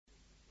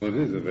Well, it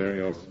is a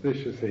very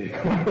auspicious age.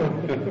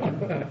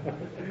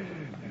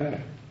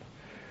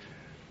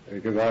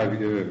 Because I've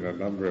given a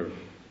number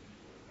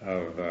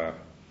of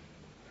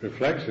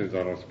reflections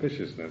on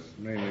auspiciousness,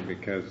 mainly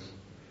because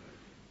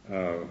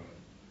the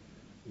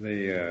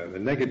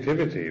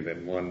negativity that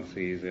one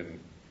sees in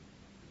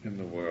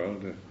the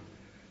world, and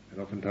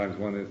oftentimes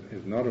one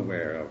is not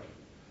aware of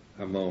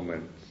a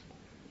moment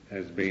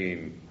as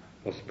being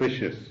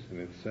auspicious in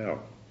itself.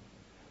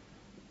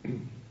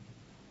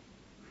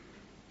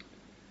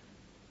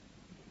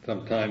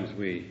 Sometimes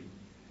we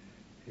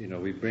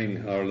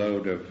bring our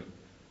load of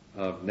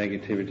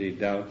negativity,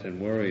 doubts, and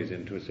worries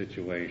into a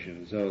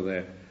situation, so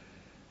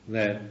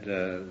that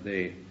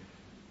the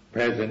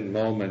present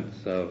moments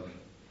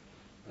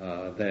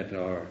that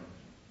are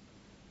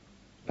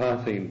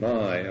passing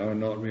by are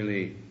not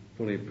really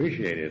fully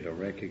appreciated or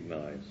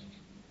recognized.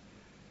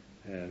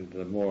 And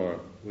the more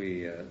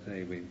we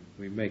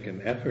make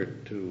an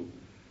effort to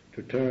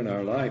turn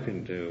our life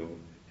into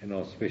an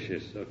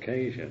auspicious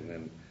occasion,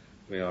 and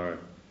we are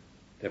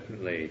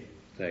definitely,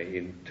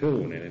 in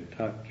tune and in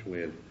touch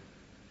with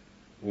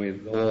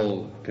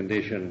all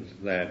conditions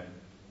that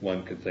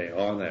one could say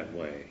are that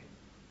way.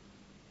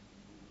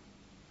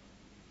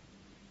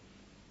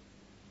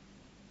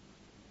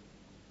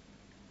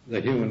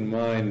 The human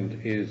mind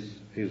is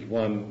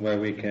one where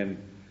we can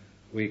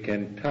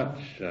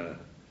touch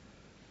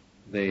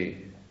the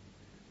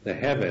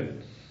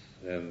heavens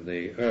and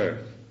the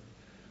earth.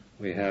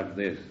 We have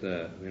this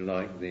we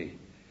like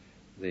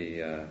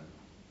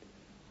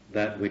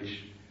that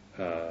which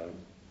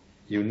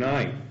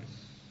unites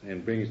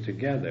and brings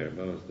together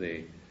both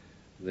the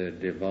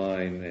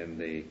divine and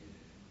the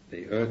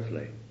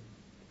earthly.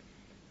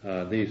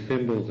 These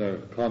symbols are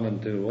common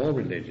to all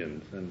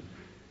religions,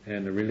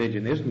 and a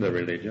religion isn't a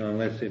religion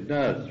unless it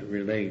does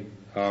relate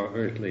our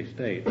earthly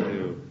state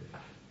to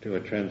a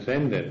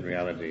transcendent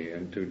reality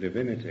and to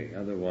divinity.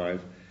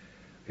 Otherwise,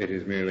 it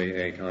is merely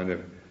a kind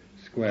of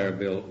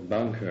square-built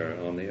bunker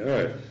on the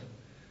earth,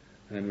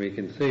 and we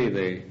can see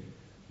the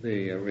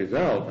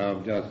result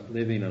of just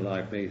living a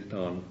life based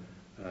on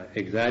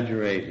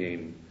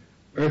exaggerating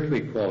earthly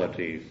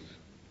qualities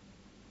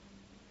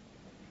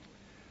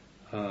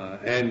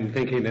and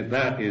thinking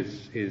that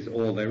is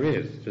all there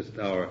is, just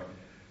our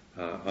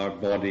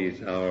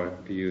bodies, our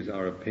views,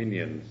 our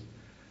opinions,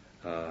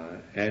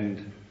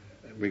 and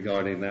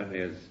regarding that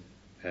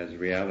as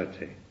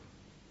reality.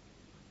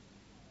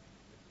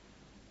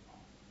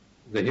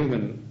 The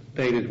human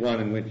state is one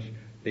in which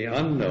the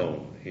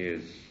unknown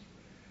is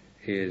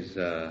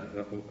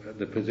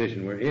the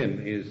position we're in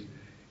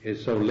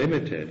is so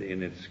limited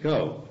in its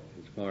scope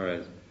as far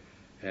as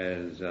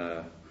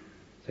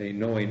say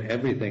knowing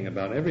everything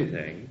about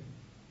everything.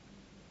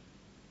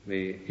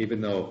 Even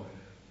though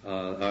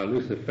our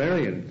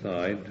Luciferian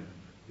side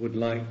would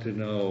like to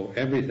know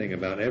everything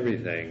about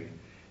everything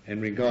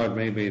and regard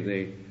maybe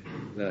the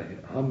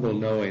humble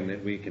knowing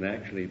that we can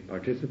actually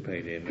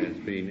participate in as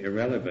being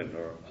irrelevant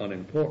or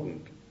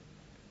unimportant.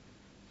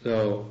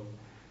 So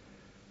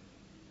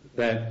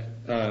that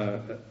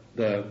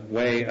the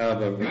way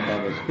of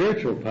a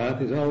spiritual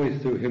path is always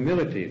through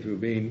humility, through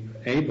being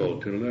able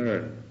to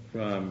learn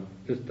from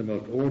just the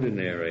most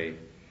ordinary,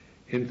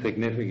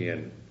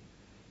 insignificant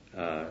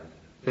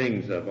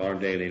things of our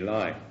daily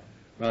life,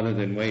 rather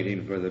than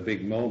waiting for the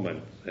big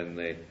moments and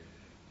the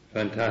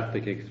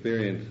fantastic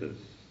experiences.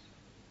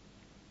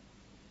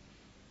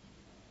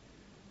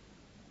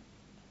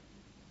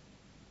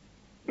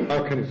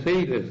 Our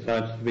conceit is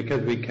such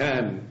because we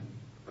can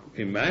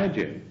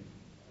imagine,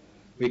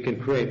 we can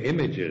create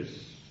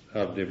images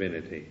of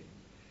divinity,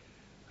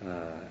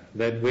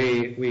 that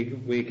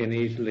we can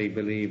easily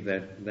believe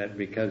that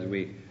because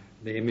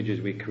the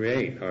images we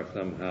create are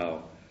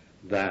somehow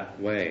that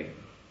way.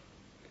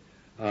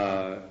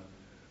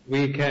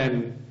 We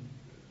can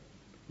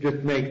just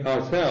make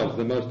ourselves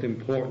the most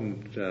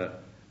important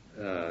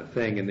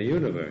thing in the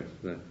universe,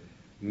 the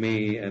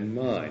me and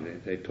mine.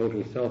 It's a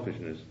total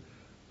selfishness.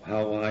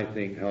 How I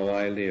think, how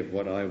I live,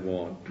 what I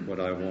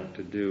want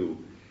to do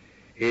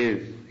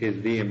is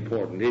the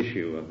important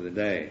issue of the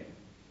day.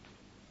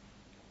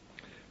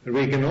 But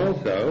we can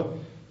also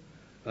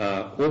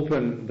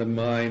open the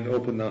mind,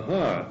 open the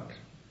heart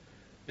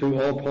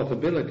to all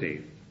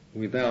possibilities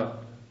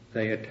without,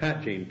 say,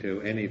 attaching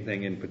to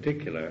anything in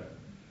particular,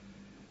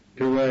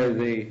 to where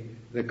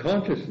the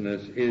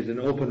consciousness is an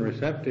open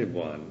receptive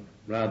one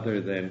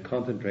rather than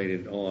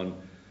concentrated on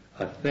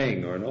a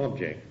thing or an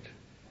object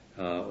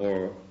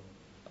or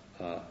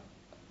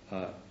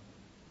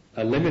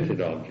a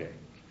limited object.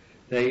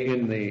 They,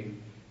 in the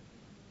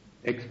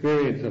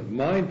experience of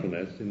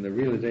mindfulness, in the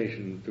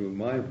realization through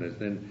mindfulness,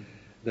 then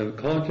the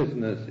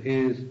consciousness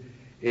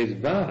is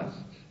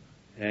vast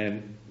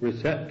and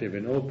receptive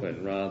and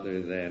open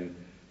rather than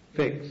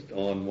fixed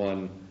on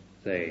one,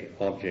 say,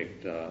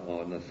 object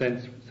on a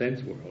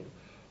sense world,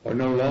 or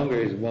no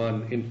longer is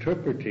one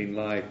interpreting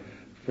life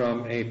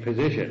from a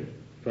position,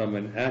 from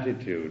an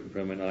attitude,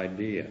 from an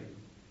idea.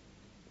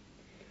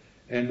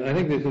 And I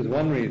think this is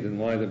one reason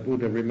why the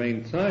Buddha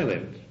remained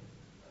silent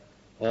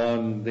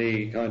on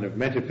the kind of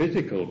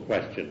metaphysical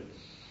questions.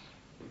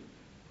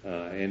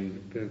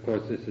 And of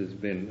course this has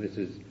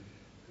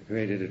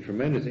created a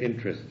tremendous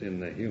interest in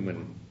the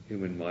human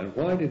mind.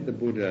 Why did the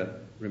Buddha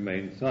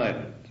remain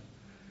silent?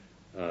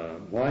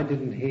 Why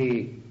didn't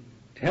he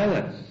tell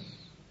us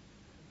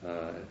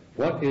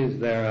what is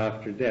there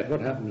after death?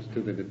 What happens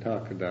to the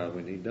Tathagata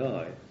when he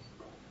dies?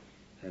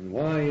 And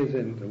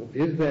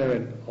is there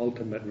an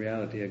ultimate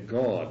reality, a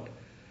God?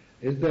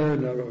 Is there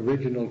an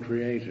original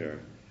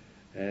creator?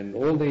 And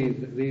all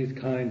these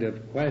kind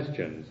of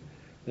questions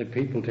that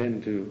people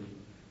tend to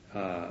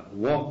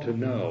want to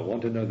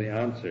know the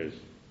answers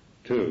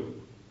to.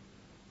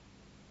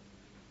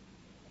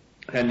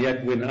 And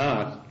yet when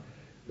asked,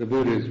 the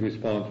Buddha's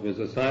response was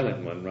a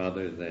silent one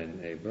rather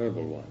than a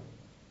verbal one.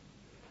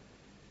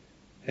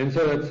 And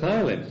so that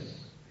silence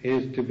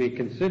is to be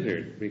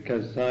considered,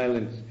 because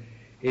silence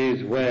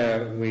is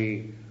where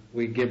we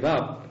give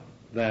up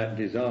that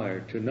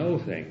desire to know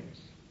things,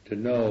 to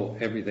know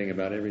everything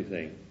about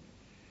everything,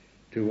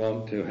 to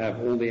want to have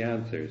all the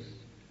answers,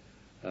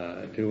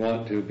 to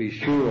want to be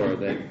sure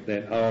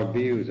that our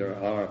views or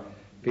our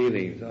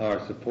feelings are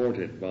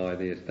supported by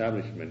the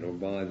establishment or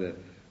by the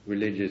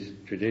religious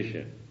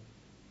tradition.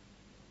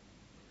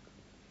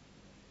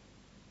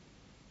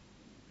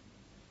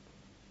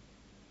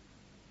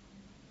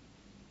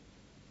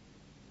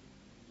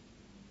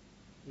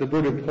 The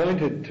Buddha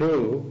pointed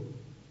to,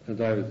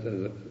 as I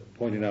was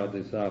pointing out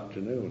this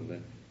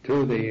afternoon,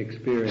 to the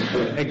experience,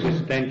 the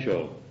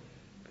existential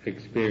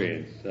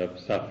experience of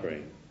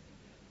suffering.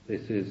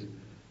 This is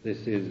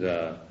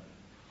the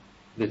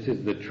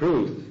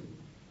truth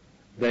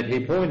that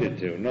he pointed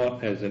to,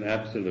 not as an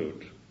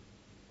absolute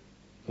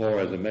or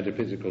as a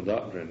metaphysical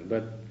doctrine,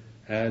 but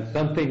as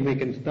something we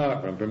can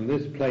start from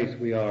this place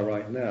we are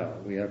right now.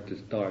 We have to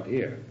start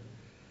here.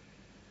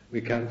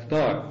 We can't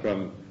start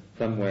from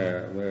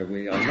somewhere where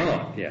we are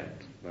not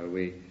yet, where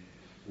we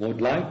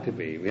would like to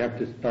be. We have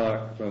to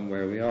start from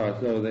where we are,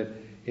 so that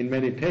in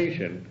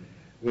meditation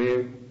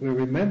we're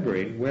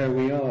remembering where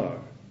we are.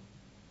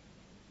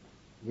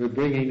 We're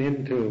bringing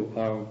into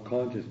our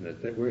consciousness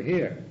that we're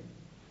here.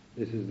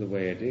 This is the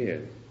way it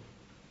is.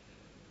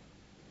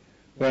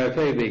 Where,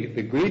 say,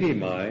 the greedy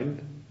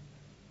mind,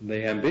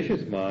 the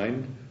ambitious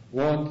mind,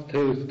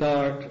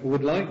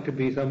 would like to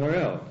be somewhere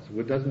else,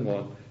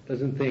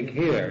 doesn't think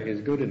here is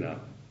good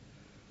enough,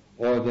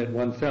 or that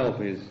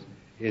oneself is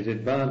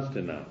advanced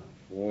enough,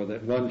 or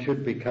that one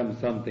should become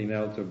something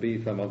else or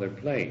be some other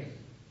place,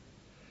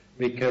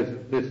 because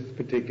this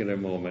particular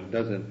moment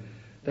doesn't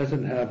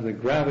have the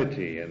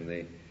gravity and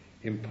the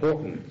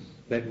importance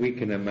that we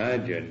can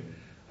imagine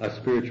a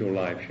spiritual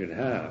life should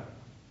have.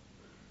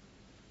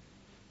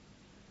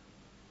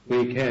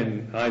 We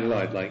can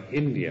idolize like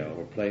India,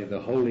 or play the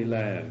Holy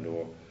Land,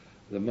 or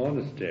the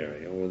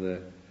monastery, or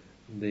the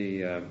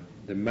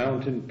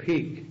mountain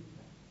peak,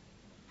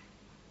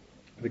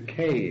 the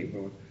cave,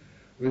 or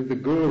with the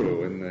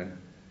guru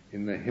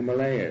in the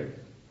Himalayas,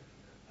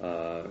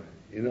 on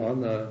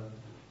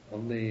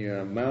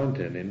the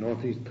mountain in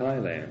northeast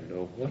Thailand,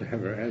 or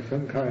whatever, as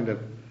some kind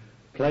of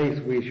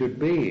place we should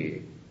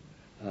be,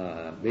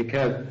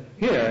 because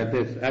here at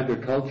this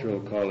agricultural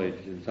college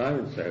in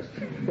Cirencester,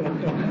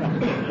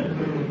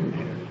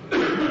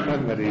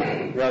 somebody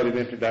wrote an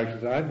introduction.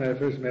 So I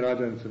first met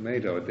Ajahn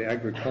Sumedho at the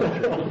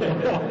agricultural.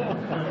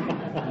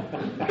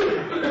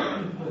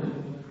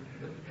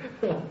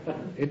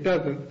 It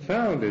doesn't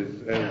sound as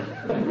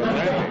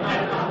romantic.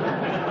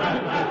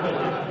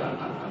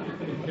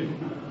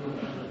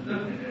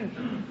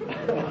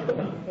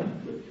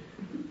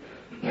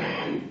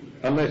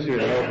 Unless you're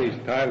in northeast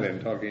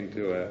Thailand talking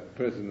to a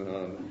person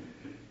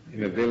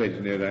in a village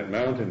near that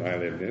mountain I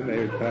lived in, they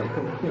would tell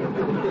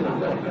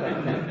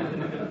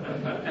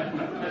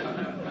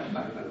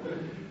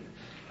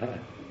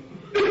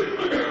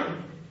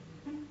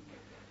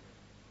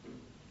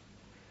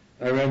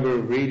I remember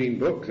reading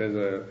books as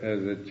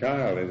a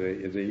child,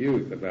 as a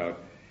youth, about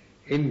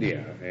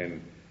India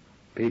and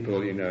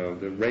people,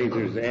 the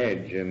Razor's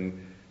Edge and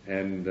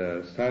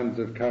Sons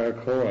of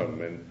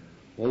Karakoram and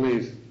all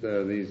these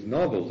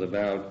novels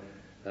about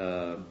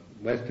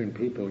Western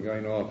people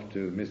going off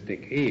to the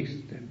mystic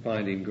East and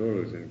finding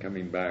gurus and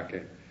coming back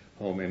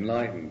home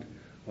enlightened,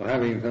 or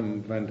having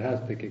some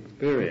fantastic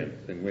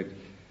experience in which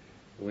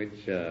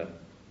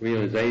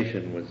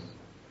realization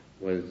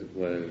was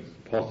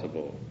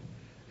possible.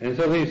 And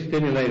so these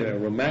stimulated a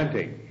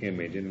romantic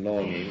image and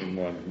longing in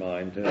one's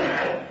mind,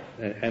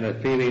 and a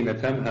feeling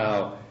that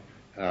somehow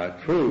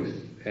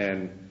truth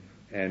and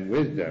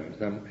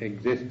wisdom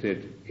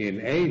existed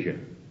in Asia.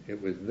 It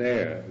was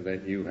there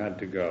that you had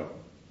to go.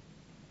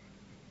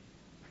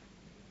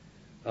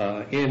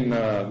 In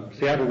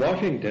Seattle,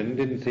 Washington,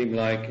 didn't seem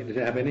like it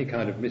to have any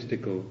kind of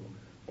mystical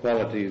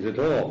qualities at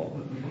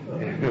all.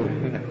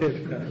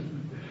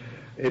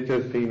 It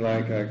just seemed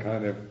like a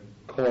kind of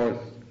coarse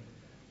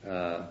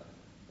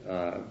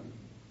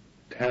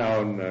town,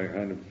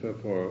 kind of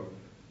for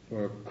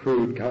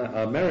crude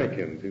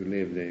Americans who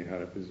lived in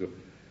kind of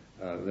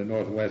the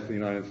northwest of the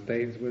United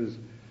States was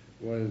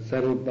was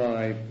settled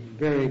by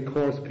very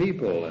coarse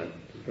people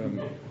from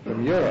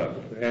Europe,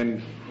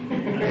 and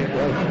it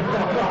was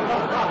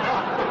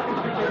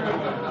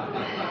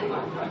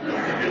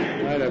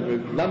kind of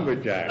with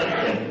lumberjacks,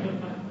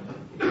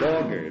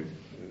 loggers,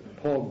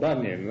 Paul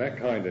Bunyan, that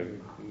kind of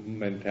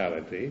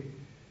mentality.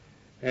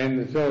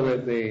 And so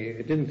that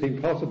it didn't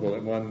seem possible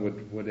that one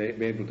would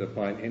be able to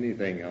find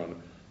anything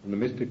on the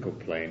mystical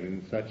plane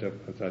in such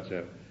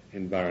a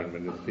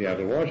environment as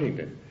Seattle,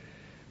 Washington.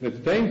 But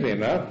strangely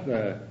enough,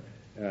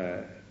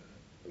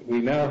 we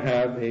now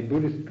have a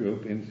Buddhist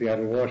group in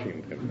Seattle,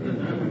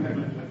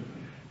 Washington.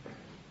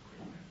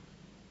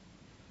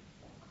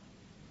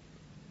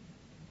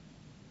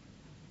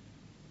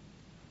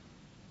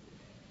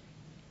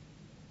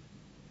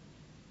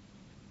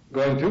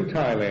 Going to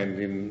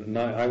Thailand,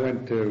 I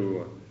went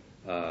to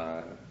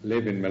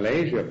live in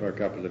Malaysia for a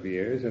couple of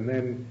years, and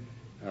then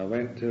I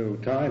went to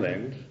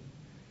Thailand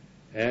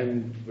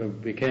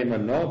and became a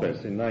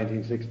novice in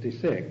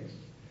 1966.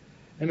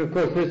 And of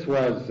course this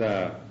was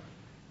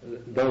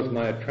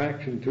my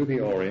attraction to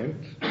the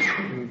Orient.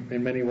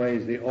 In many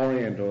ways the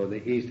Orient or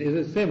the East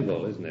is a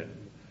symbol, isn't it?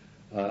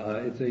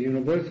 It's a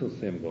universal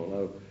symbol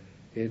of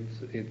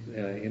it's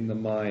in the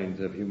minds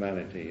of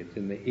humanity. It's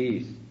in the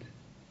East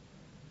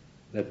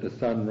that the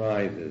sun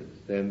rises,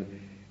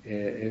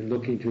 and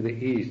looking to the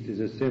East is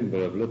a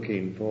symbol of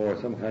looking for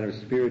some kind of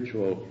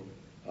spiritual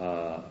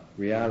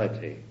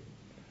reality.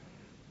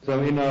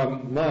 So in our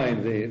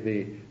mind,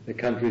 the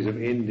countries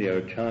of India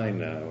or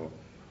China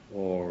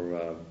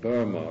or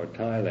Burma or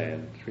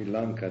Thailand, Sri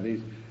Lanka,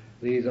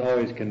 these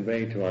always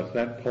convey to us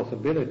that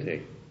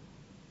possibility,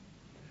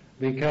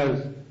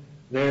 because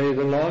there is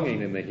a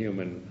longing in the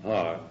human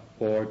heart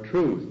for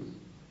truth,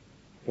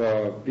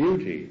 for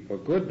beauty, for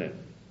goodness.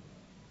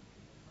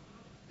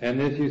 And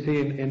this you see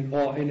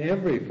in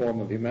every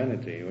form of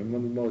humanity, in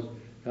one of the most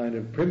kind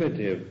of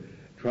primitive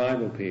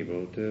tribal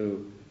people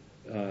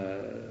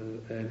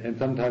and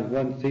sometimes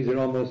one sees it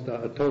almost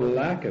a total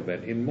lack of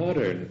it in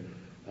modern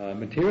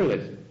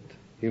materialist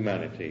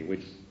humanity,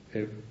 which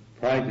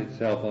prides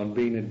itself on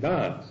being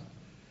advanced,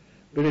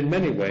 but in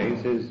many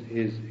ways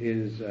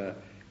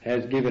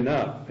has given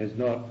up, has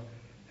not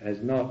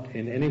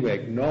in any way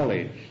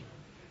acknowledged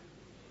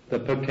the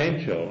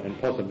potential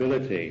and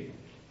possibility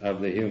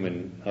of the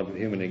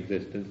human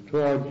existence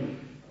towards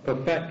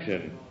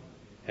perfection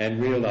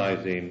and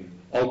realizing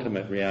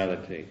ultimate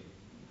reality.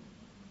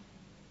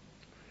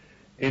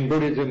 In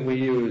Buddhism we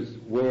use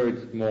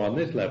words more on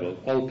this level,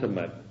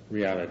 ultimate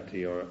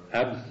reality or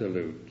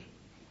absolute,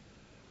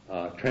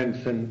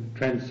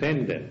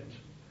 transcendent,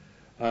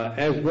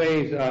 as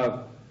ways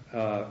of,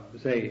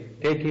 say,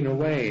 taking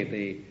away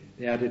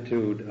the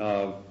attitude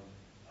of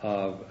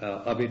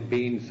it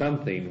being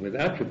something with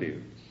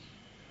attributes.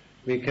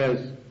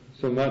 Because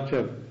so much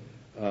of,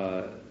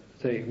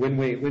 say, when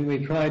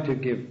we try to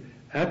give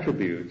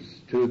attributes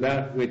to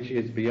that which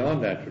is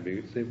beyond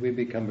attributes, we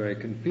become very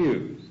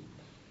confused.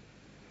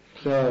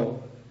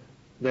 So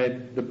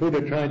that the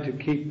Buddha tried to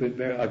keep it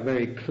a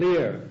very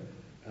clear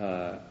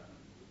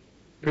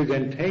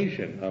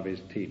presentation of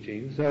his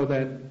teaching, so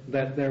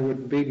that there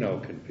would be no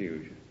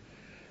confusion.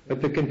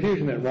 But the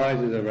confusion that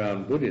rises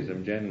around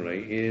Buddhism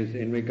generally is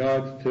in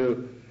regards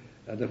to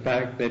the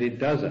fact that it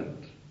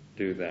doesn't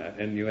do that,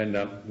 and you end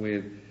up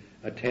with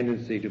a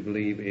tendency to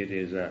believe it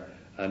is a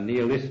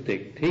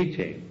nihilistic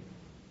teaching.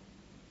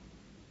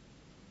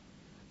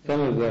 Some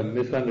of the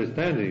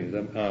misunderstandings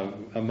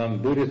among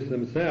Buddhists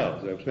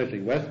themselves, especially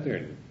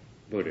Western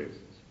Buddhists,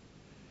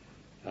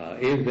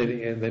 is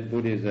that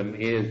Buddhism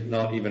is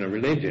not even a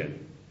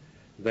religion,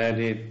 that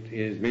it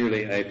is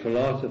merely a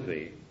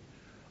philosophy,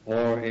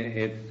 or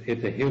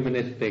it's a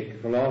humanistic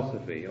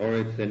philosophy, or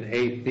it's an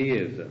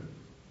atheism.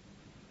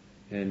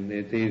 And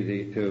it's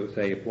easy to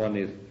say, if one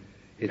is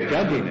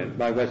judging it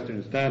by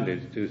Western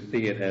standards, to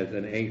see it as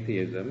an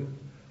atheism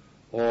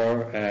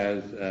or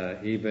as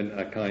even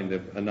a kind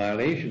of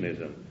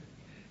annihilationism,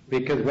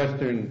 because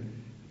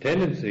Western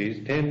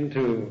tendencies tend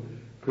to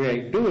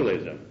create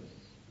dualisms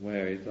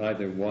where it's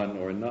either one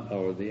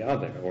or the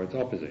other, or it's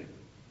opposite.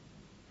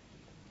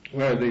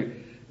 Where the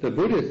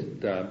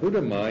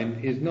Buddha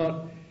mind is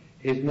not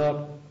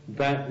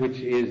that which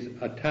is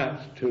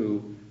attached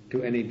to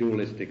any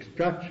dualistic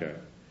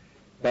structure,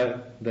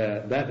 but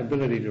that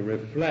ability to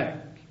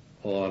reflect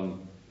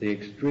on the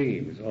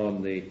extremes,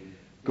 on the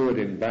good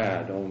and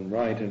bad, on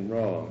right and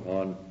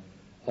wrong,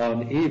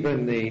 on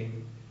even the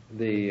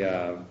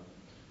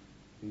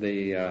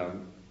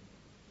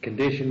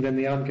conditioned and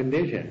the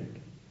unconditioned,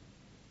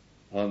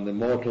 on the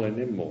mortal and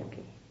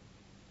immortal.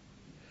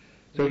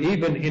 So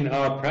even in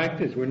our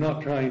practice, we're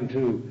not trying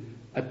to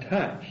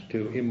attach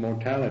to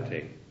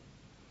immortality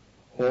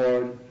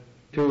or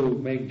to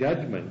make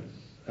judgments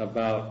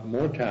about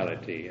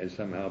mortality as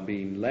somehow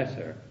being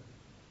lesser.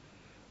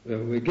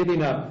 We're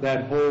giving up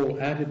that whole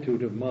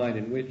attitude of mind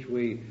in which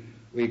we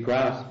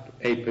grasp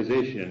a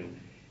position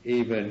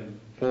even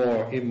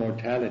for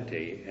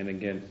immortality and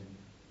against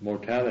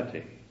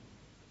mortality,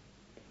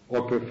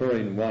 or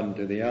preferring one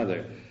to the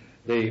other.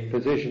 The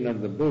position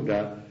of the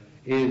Buddha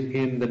is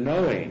in the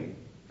knowing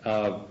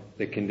of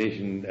the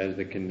conditioned as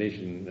the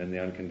conditioned and the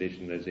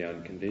unconditioned as the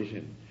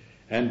unconditioned,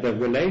 and the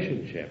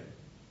relationship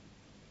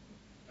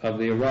of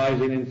the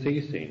arising and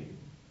ceasing,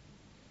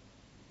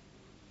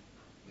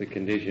 the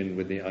conditioned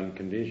with the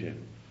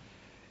unconditioned.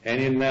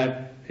 And in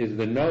that is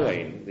the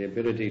knowing, the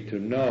ability to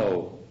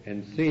know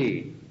and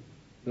see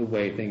the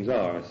way things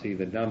are, see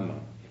the Dhamma.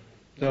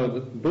 So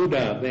the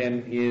Buddha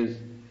then is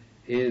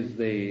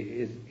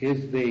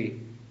the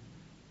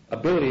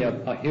ability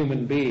of a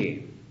human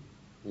being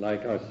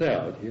like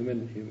ourselves, a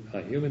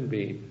human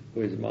being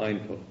who is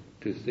mindful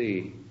to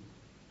see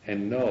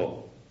and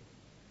know.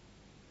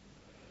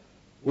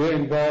 We're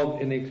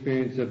involved in the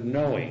experience of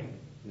knowing,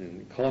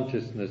 and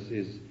consciousness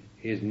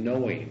is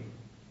knowing.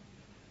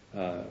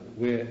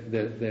 We're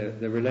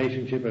the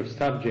relationship of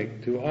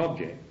subject to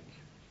object.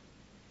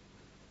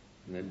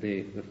 And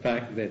the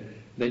fact that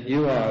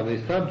you are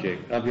the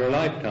subject of your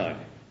lifetime.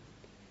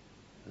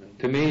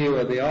 To me, you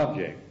are the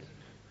object.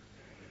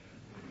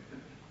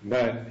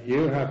 But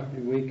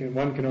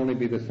one can only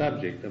be the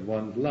subject of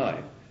one's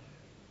life,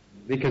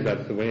 because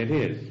that's the way it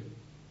is.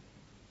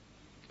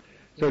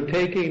 So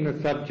taking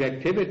the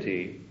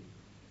subjectivity,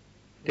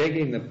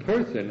 taking the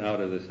person out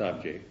of the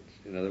subject,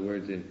 in other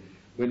words,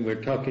 when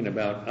we're talking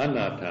about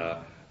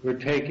anatta, we're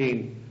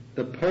taking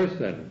the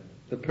person,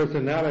 the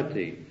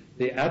personality,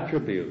 the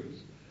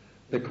attributes,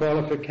 the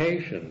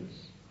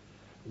qualifications,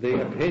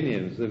 the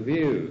opinions, the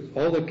views,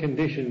 all the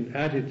conditioned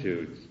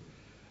attitudes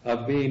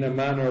of being a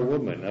man or a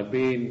woman, of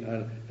being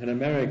an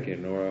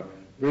American or a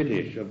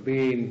British, of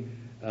being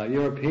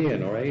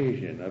European or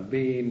Asian, of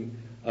being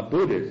a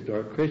Buddhist or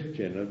a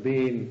Christian, of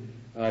being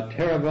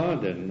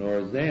Theravadan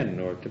or Zen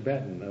or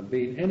Tibetan, of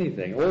being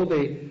anything. All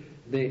that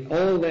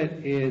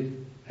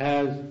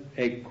has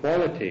a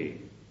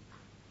quality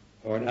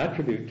or an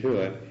attribute to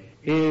it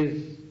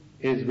is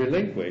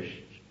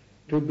relinquished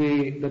to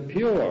be the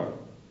pure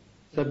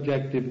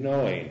subjective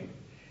knowing,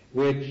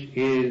 which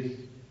is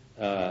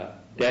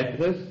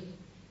deathless,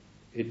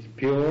 it's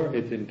pure,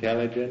 it's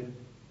intelligent,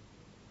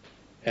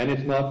 and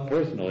it's not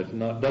personal.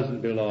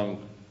 Doesn't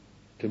belong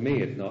to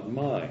me. It's not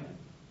mine.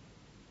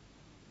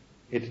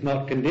 It's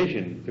not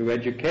conditioned through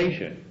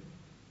education.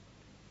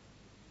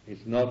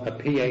 It's not a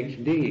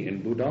PhD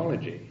in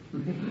Buddhology.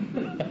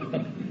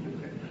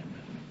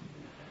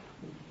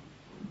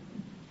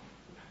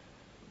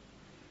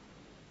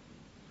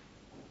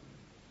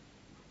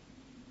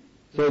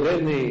 So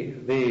then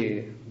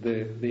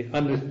the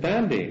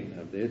understanding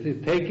of this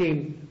is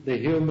taking the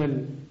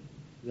human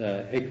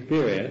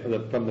experience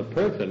from the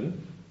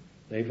person,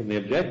 say from the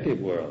objective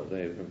world,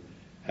 say from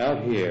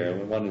out here,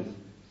 when one is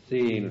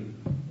seeing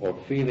or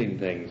feeling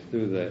things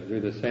through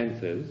the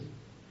senses,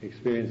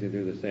 experiencing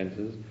through the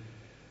senses,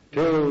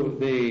 to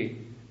the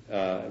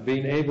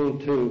being able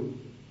to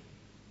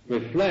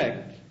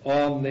reflect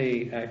on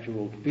the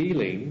actual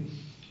feelings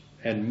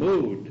and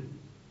mood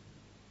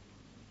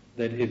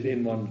that is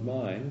in one's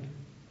mind,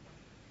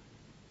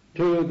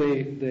 to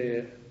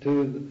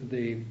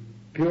the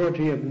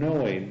purity of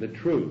knowing the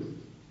truth,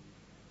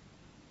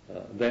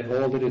 that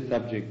all that is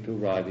subject to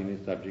arising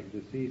is subject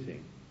to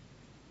ceasing.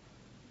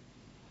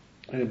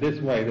 And in this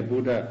way, the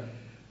Buddha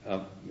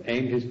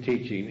aimed his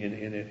teaching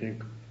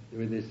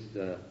with this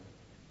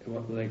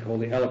what they call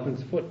the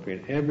elephant's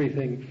footprint.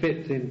 Everything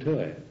fits into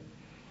it.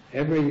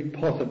 Every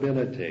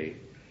possibility,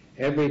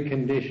 every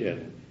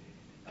condition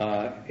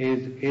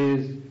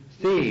is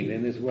seen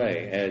in this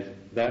way as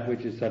that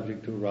which is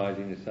subject to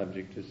arising is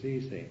subject to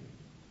ceasing.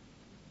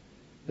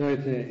 So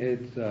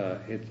it's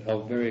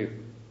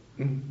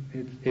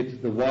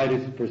the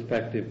widest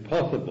perspective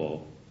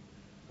possible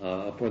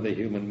for the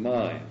human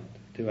mind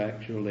to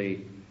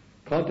actually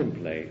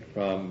contemplate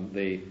from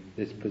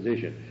this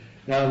position.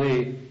 Now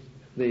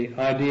the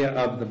idea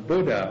of the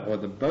Buddha or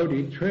the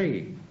Bodhi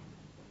tree,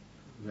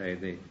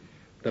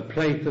 the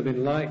place of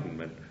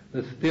enlightenment,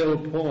 the still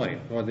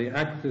point or the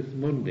axis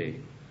mundi,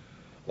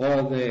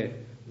 or the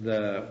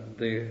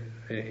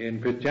in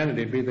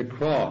Christianity it'd be the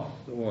cross,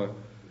 or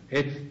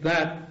it's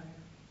that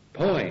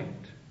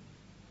point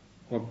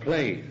or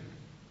place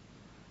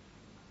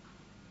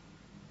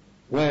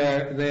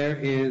where there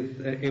is,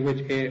 in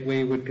which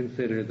we would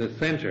consider the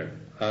center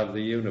of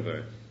the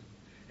universe.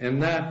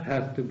 And that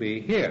has to be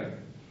here.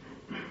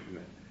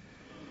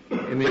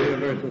 In the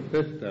universal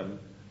system,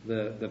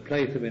 the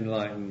place of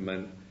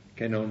enlightenment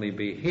can only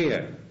be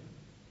here.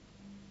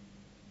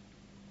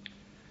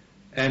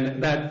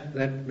 And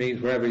that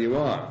means wherever you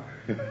are.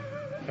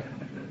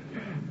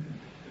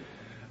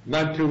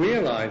 But to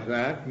realize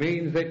that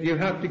means that you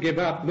have to give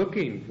up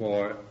looking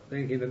for,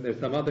 thinking that there's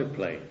some other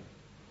place.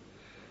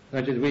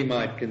 Such as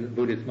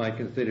Buddhists might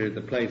consider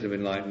the place of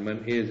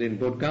enlightenment is in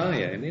Bodh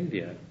Gaya in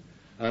India,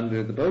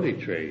 under the Bodhi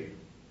tree.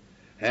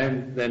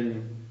 And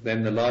then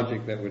the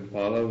logic that would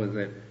follow was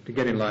that to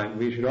get enlightened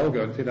we should all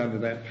go and sit under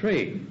that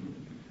tree.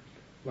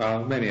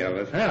 Well, many of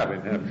us have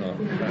and have not.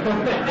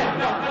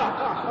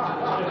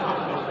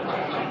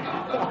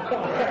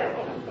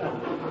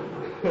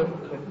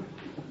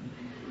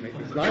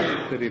 It's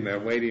like sitting there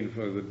waiting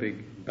for the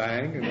big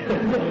bang.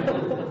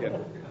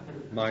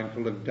 And,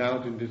 mindful of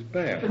doubt and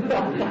despair.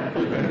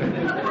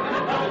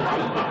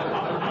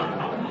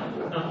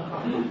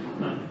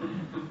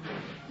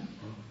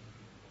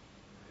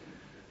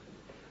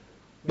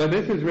 But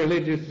this is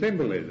religious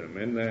symbolism,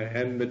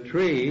 and the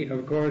tree,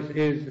 of course,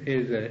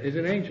 is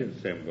an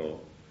ancient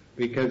symbol,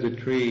 because a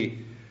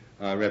tree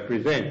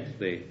represents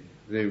the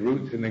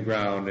roots in the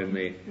ground and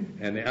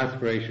the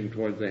aspiration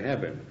towards the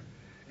heaven.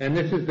 And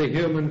this is the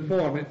human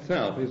form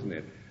itself, isn't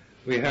it?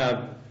 We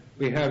have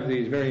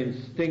these very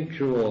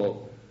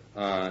instinctual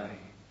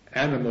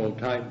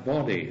animal-type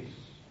bodies,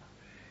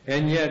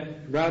 and yet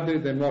rather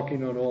than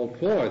walking on all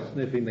fours,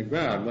 sniffing the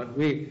ground, what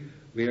we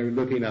are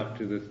looking up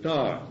to the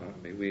stars,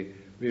 aren't we?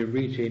 We're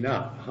reaching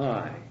up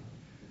high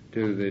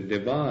to the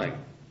divine,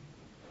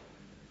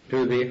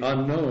 to the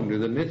unknown, to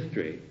the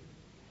mystery.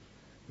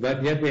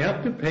 But yet we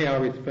have to pay our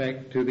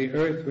respect to the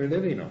earth we're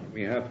living on.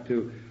 We have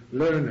to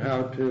learn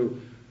how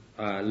to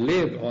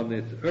live on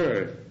this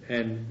earth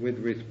and with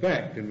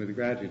respect and with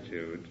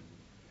gratitude.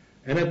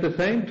 And at the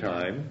same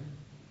time,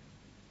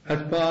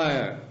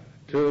 aspire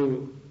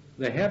to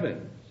the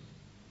heavens.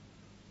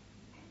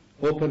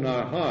 Open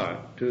our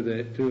heart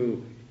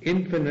to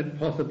infinite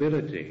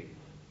possibility,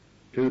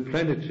 to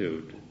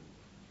plenitude,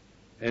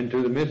 and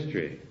to the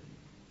mystery,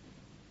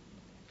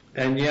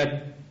 and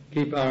yet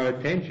keep our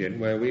attention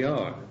where we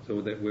are,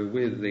 so that we're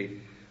with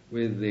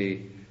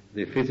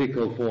the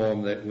physical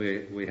form that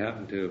we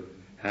happen to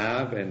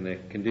have and the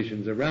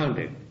conditions around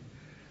it.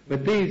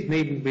 But these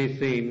needn't be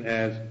seen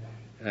as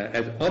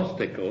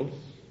obstacles,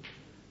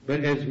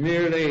 but as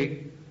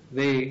merely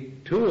the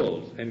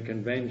tools and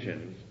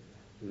conventions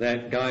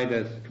that guide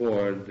us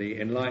toward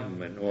the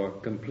enlightenment or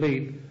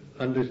complete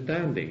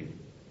understanding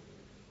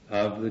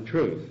of the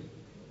truth.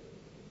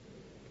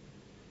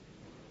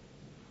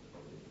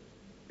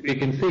 We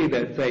can see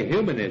that, say,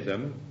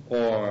 humanism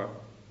or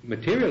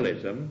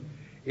materialism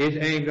is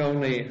aimed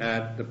only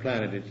at the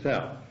planet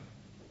itself.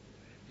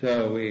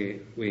 So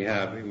we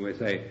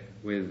say,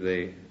 with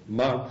the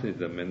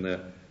Marxism and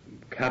the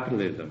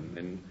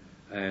capitalism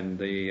and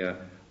the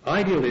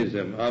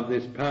idealism of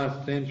this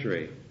past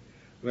century,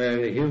 where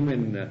the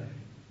human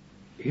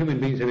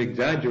beings have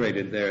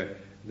exaggerated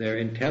their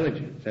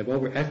intelligence, have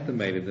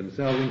overestimated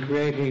themselves in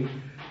creating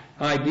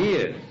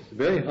ideas,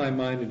 very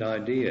high-minded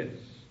ideas,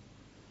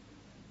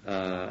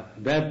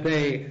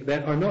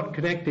 that are not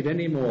connected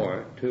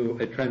anymore to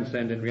a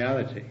transcendent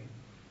reality.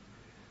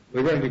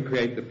 We're going to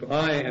create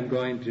I am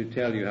going to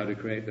tell you how to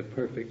create the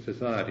perfect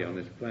society on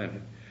this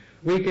planet.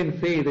 We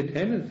can see the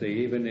tendency,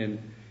 even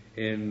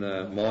in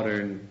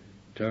modern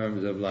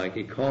terms of like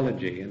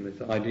ecology, and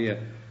this idea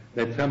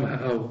that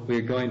somehow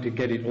we're going to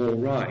get it all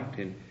right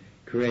and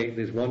create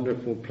this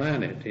wonderful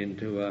planet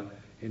into a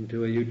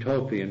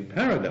utopian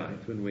paradise,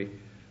 when we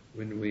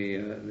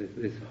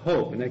this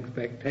hope and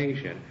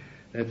expectation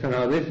that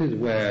somehow this is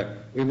where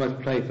we must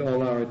place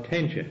all our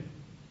attention.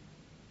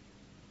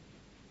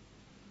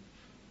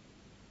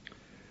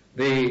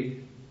 The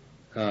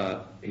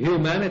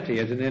humanity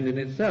as an end in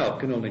itself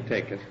can only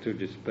take us to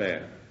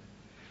despair,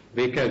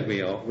 because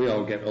we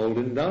all get old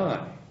and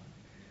die,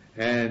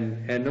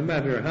 and no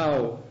matter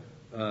how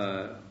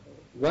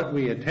what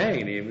we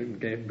attain, even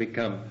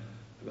become,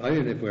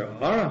 even if we're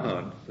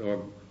arahants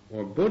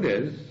or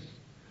Buddhas,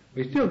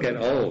 we still get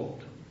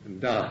old and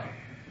die.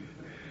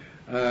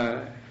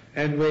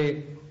 And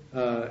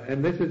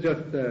this is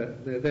just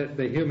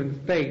the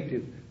human state.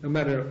 Is, no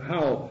matter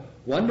how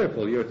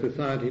wonderful your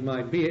society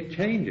might be, it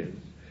changes.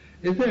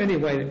 Is there any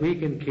way that we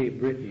can keep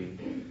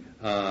Britain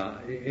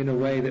in a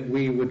way that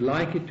we would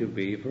like it to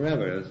be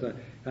forever? So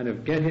kind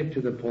of get it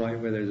to the point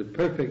where there's a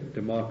perfect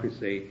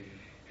democracy,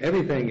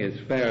 everything is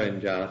fair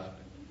and just,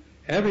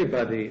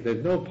 everybody,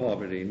 there's no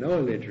poverty, no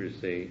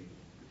illiteracy,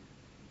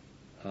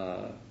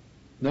 no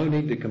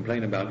need to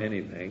complain about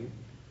anything,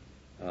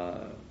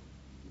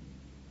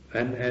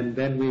 and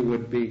then we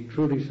would be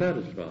truly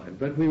satisfied.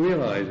 But we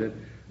realize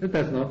that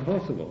that's not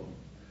possible.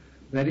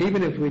 That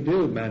even if we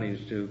do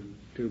manage to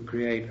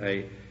create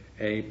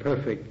a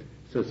perfect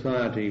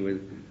society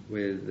with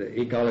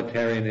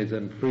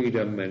egalitarianism,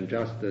 freedom and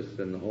justice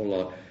and the whole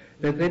lot,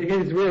 that it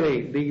is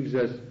really leaves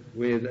us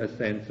with a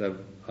sense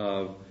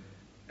of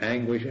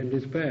anguish and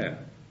despair.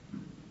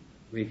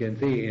 We can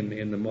see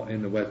in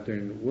the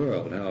Western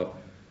world how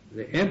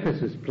the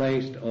emphasis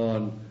placed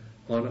on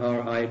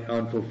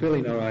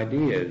fulfilling our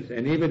ideas,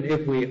 and even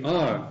if we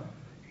are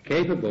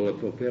capable of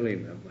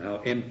fulfilling them,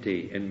 how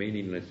empty and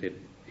meaningless it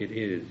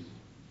is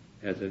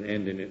as an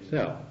end in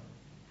itself.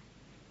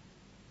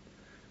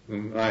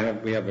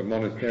 We have a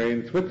monastery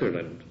in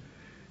Switzerland,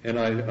 and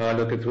I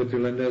look at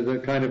Switzerland as a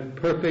kind of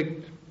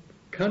perfect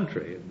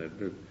country,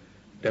 the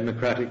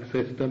democratic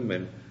system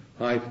and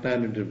high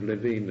standard of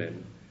living,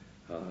 and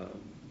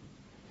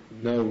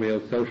no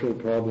real social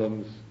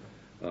problems,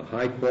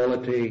 high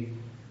quality,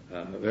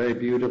 very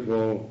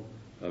beautiful,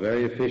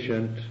 very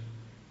efficient,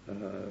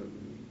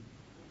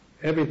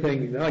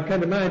 everything. I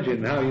can't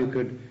imagine how you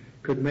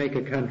could make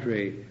a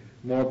country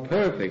more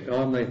perfect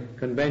on the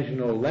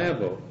conventional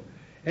level,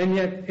 and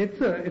yet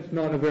it's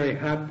not a very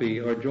happy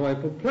or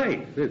joyful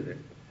place, is it?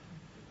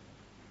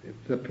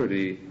 it's a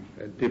pretty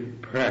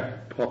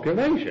depressed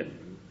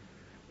population.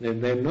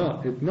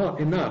 It's not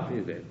enough,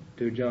 is it,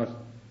 to just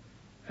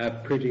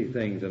have pretty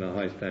things and a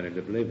high standard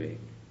of living.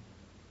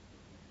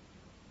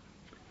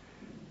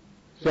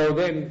 So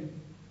then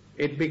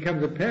it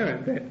becomes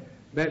apparent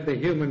that the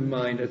human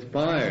mind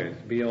aspires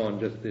beyond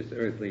just this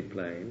earthly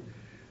plane,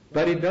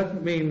 but it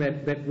doesn't mean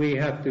that we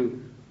have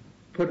to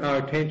put our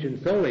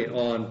attention solely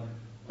on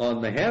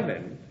the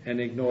heaven and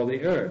ignore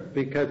the earth,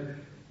 because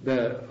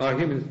our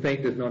human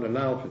state does not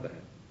allow for that.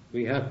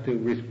 We have to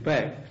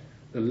respect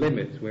the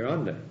limits we're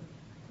under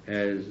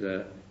as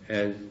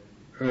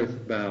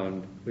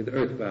earthbound, with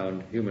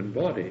earthbound human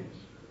bodies.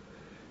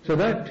 So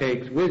that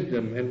takes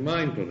wisdom and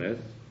mindfulness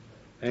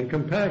and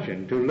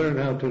compassion to learn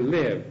how to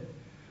live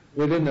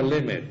within the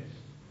limits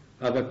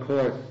of a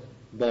coarse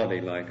body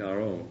like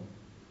our own.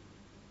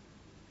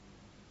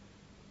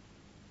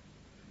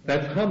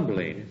 That's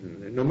humbling,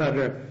 isn't it? No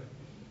matter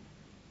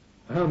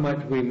how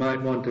much we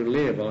might want to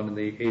live on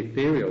the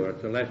ethereal or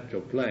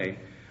celestial plane,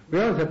 we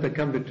always have to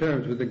come to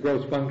terms with the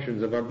gross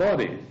functions of our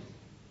bodies.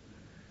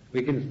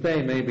 We can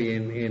stay maybe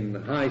in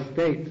high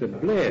states of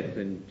bliss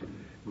and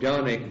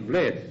jhanic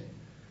bliss,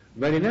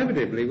 but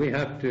inevitably we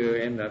have to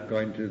end up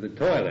going to the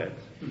toilet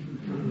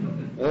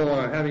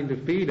or having to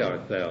feed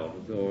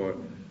ourselves, or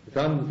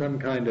some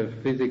kind of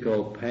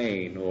physical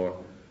pain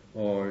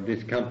or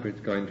discomfort's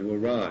going to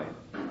arise,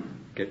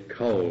 get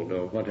cold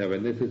or whatever.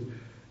 And this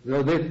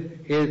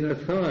is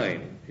a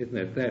sign, isn't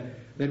it,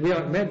 that we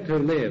are meant to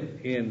live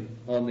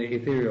on the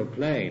ethereal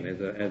plane as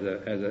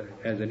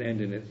an end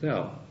in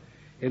itself.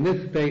 In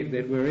this state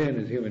that we're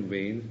in as human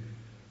beings,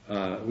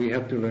 we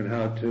have to learn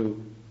how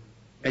to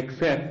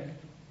accept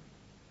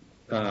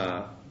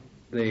and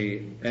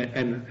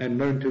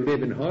learn to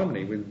live in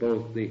harmony with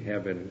both the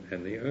heaven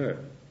and the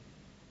earth.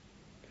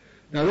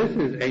 Now this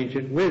is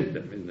ancient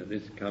wisdom, isn't it?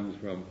 This comes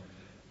from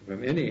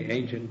any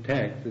ancient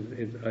text.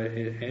 It's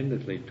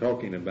endlessly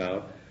talking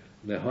about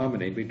the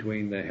harmony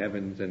between the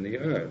heavens and the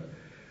earth.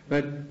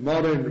 But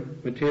modern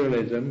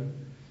materialism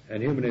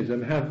and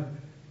humanism have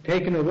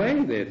taken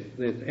away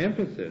this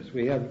emphasis.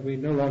 We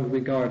no longer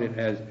regard it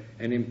as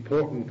an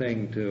important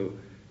thing to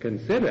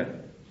consider.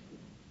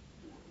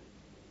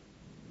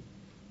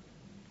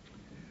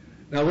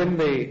 Now when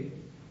the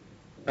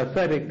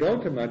ascetic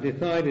Gautama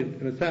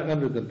sat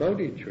under the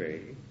Bodhi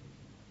tree,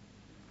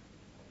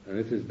 and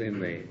this is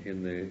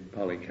in the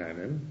Pali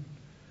Canon,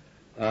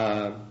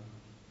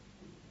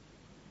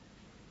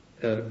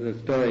 the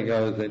story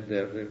goes that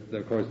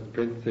of course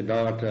Prince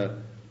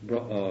Siddhartha,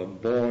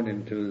 born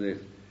into this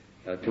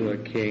to a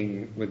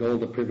king with all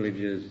the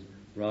privileges,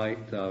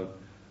 rights of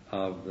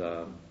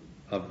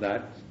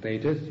that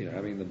status,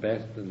 having the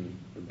best and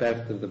the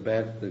best of the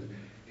best.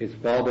 His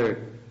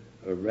father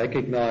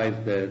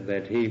recognized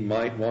that he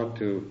might want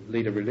to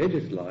lead a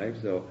religious life,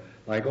 so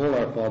like all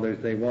our fathers,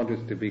 they want us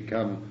to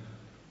become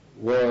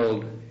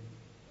world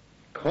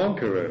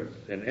conquerors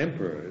and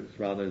emperors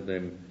rather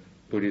than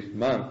Buddhist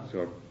monks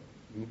or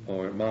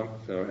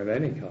monks or of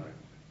any kind.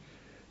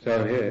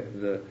 So here,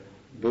 the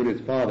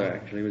Buddha's father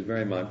actually was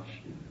very much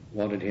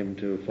wanted him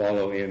to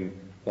follow in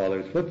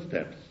father's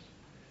footsteps,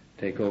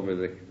 take over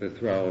the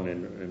throne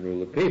and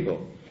rule the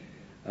people.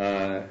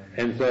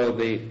 And so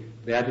the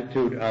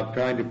attitude of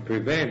trying to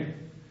prevent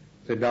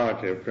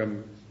Siddhartha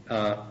from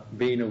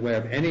being aware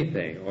of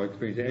anything or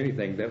experiencing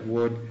anything that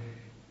would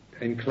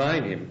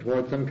incline him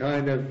towards some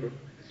kind of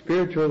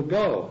spiritual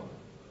goal.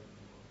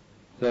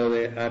 So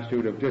the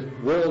attitude of just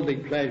worldly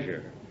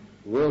pleasure,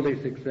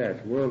 worldly success,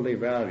 worldly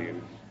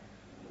values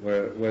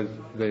was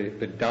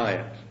the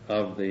diet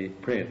of the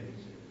prince.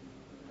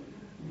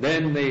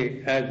 Then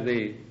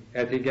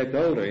as he gets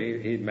older,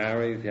 he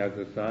marries, he has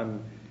a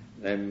son,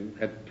 and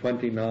at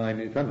 29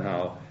 he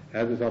somehow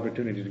has this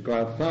opportunity to go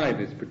outside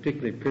this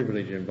particularly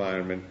privileged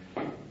environment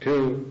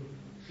to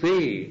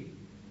see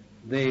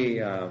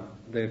the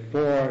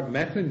four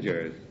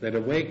messengers that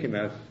awaken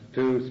us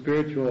to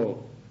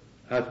spiritual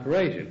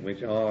aspiration,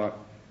 which are,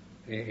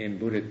 in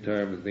Buddhist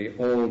terms, the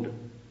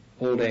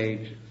old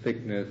age,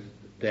 sickness,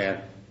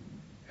 death,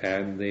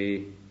 and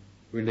the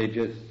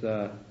religious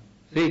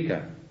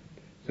seeker.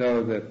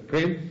 So the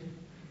prince,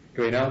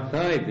 going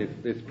outside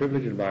this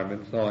privileged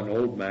environment, saw an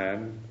old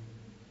man,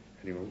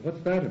 and he went,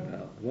 "What's that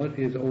about? What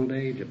is old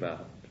age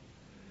about?"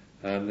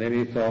 And then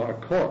he saw a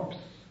corpse,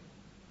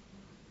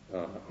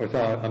 or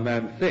saw a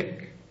man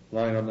sick,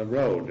 lying on the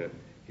road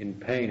in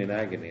pain and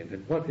agony, and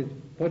said, what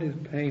is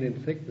pain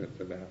and sickness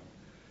about?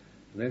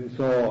 And then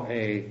saw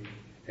a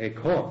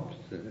corpse.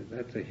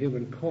 That's a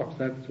human corpse.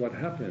 That's what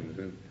happens.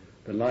 And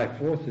the life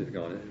force is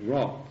gone. It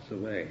rots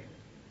away,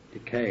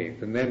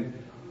 decays. And then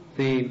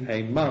seen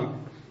a monk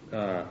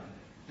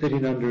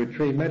sitting under a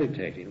tree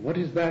meditating. What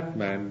is that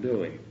man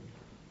doing?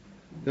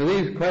 So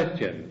these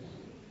questions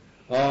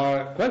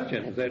are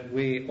questions that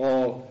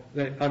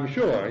I'm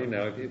sure,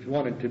 if you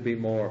wanted to be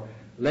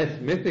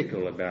less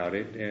mythical about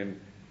it, and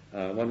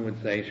one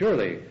would say,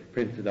 surely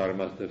Prince Siddhartha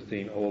must have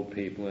seen old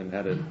people and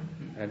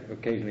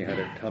occasionally had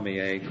a tummy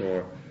ache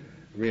or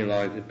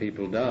realized that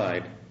people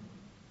died.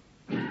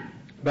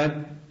 But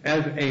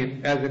as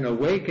an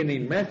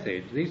awakening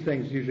message, these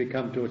things usually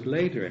come to us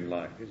later in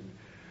life.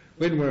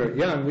 When we're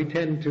young, we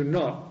tend to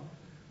not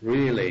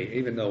really,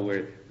 even though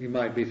we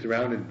might be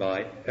surrounded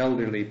by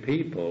elderly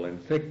people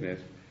and sickness,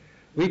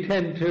 we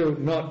tend to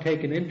not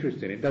take an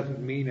interest in it. It doesn't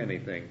mean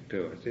anything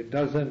to us. It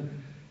doesn't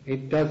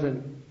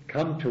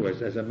come to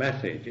us as a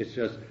message. It's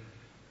just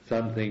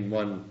something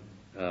one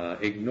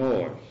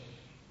ignores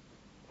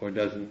or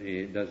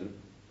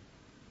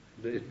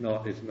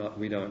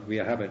we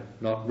haven't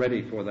not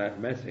ready for that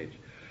message.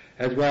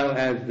 As well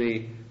as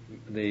the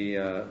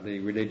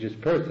religious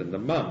person, the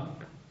monk.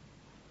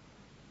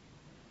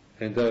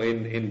 And so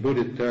in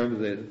Buddhist terms,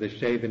 the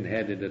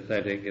shaven-headed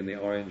ascetic in the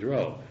orange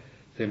robe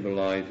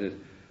symbolizes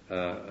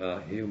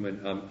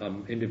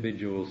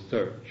individual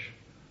search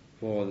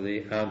for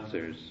the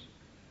answers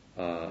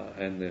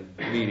and the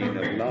meaning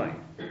of life.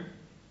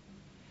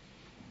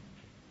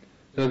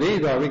 So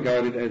these are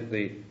regarded as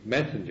the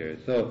messengers.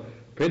 So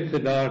Prince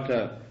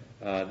Siddhartha,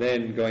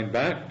 then going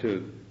back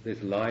to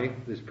this life,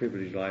 this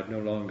privileged life, no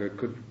longer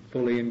could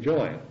fully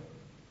enjoy it.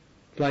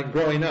 It's like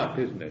growing up,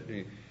 isn't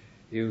it?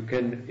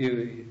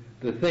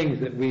 The things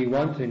that we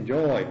once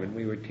enjoyed when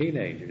we were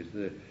teenagers,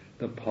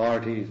 the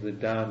parties, the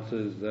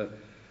dances, the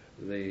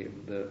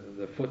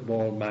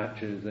football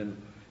matches,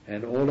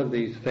 and all of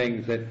these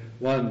things that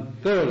one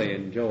thoroughly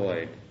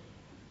enjoyed,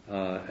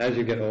 as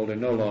you get older,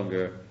 no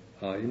longer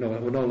we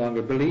no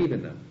longer believe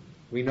in them.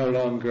 We no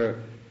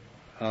longer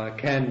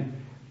can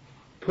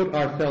put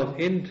ourselves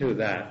into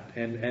that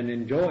and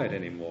enjoy it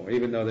anymore,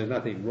 even though there's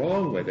nothing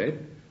wrong with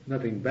it,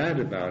 nothing bad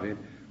about it.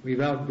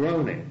 We've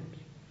outgrown it.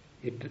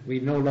 We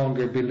no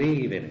longer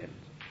believe in it.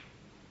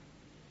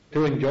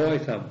 To enjoy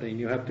something,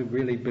 you have to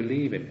really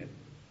believe in it.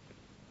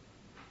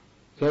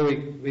 So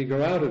we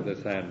go out of the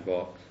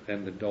sandbox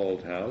and the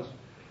doll's house,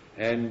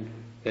 and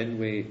then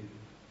we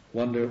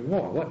wonder,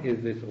 what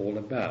is this all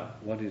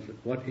about? What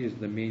is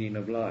the meaning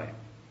of life?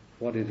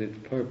 What is its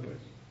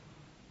purpose?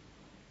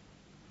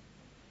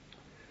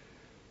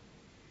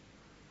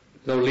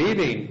 So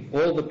leaving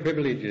all the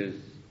privileges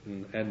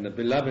and the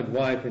beloved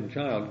wife and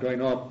child,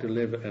 going off to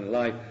live a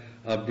life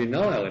of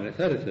denial and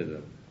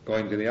asceticism,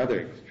 going to the other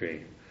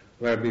extreme,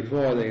 where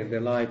before the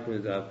life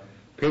was of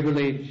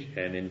privilege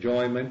and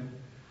enjoyment,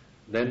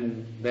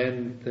 then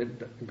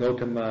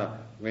Gautama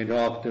went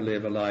off to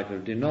live a life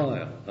of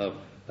denial, of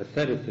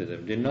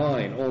asceticism,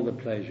 denying all the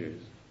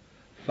pleasures,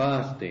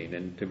 fasting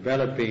and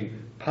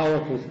developing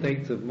powerful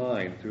states of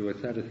mind through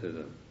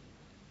asceticism.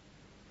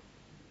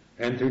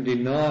 And through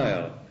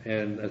denial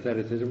and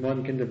asceticism,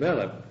 one can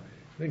develop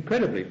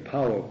incredibly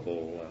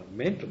powerful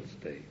mental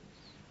states.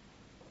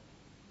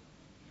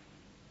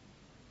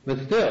 But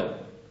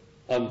still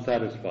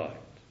unsatisfied.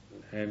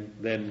 And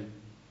then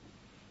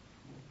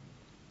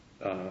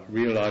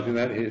realizing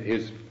that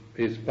his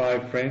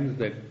 5 friends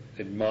that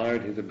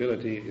admired his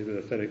ability, his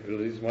ascetic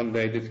abilities, one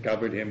day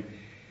discovered him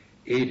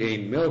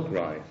eating milk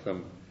rice.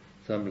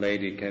 Some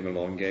lady came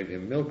along and gave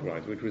him milk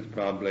rice, which was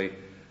probably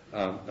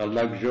a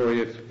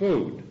luxurious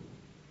food.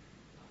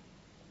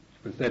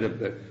 Instead of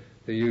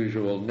the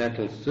usual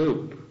nettle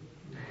soup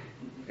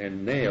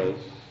and nails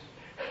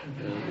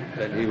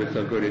that he was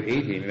so good at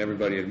eating and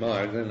everybody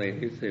admired, and then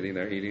he's sitting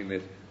there eating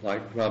this,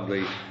 like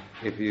probably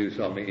if you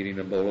saw me eating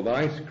a bowl of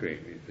ice cream,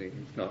 you think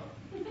it's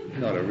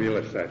not a real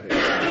ascetic.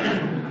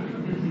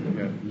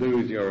 You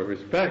lose your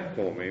respect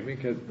for me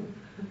because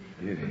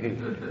you're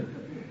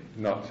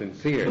not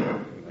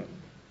sincere.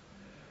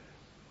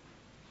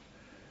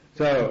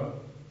 So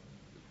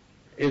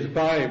his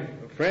 5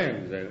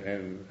 friends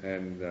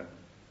and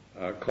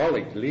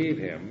colleagues leave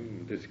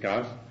him,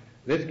 discuss.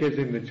 This gives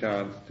him the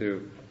chance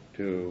to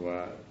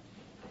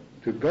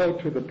go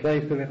to the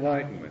place of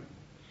enlightenment.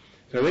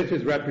 So this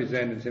is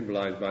represented and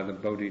symbolized by the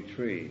Bodhi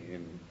tree.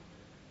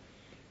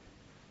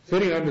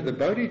 Sitting under the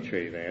Bodhi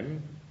tree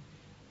then,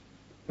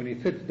 when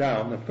he sits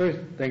down, the first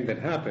thing that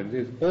happens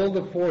is all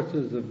the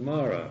forces of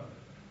Mara,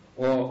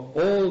 or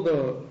all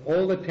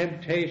the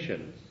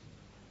temptations,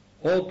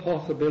 all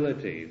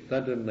possibilities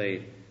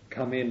suddenly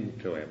come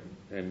into him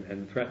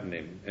and threaten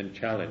him and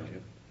challenge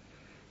him.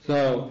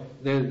 So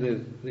there's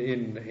this,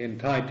 in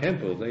Thai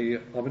temples, they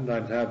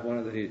oftentimes have one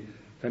of the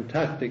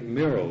fantastic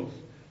murals,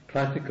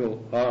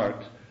 classical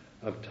art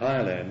of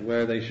Thailand,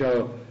 where they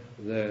show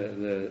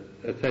the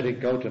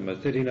ascetic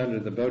Gautama sitting under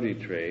the Bodhi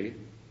tree,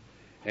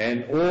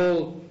 and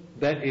all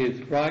that is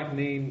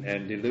frightening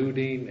and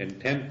deluding and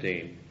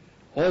tempting,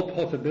 all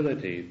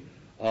possibilities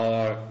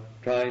are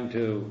trying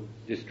to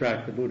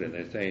distract the Buddha.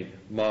 They're saying,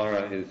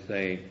 Mara is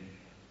saying,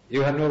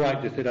 you have no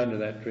right to sit under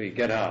that tree,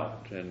 get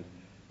out, and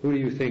who do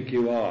you think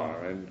you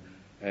are?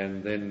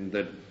 And then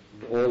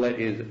all that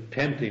is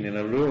tempting and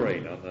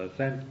alluring on the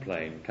sense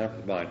plane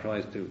comes by,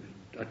 tries to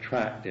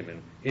attract him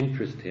and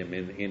interest him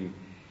in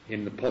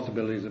the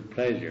possibilities of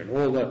pleasure, and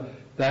all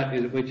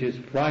which is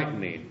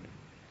frightening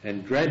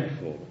and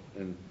dreadful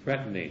and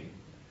threatening,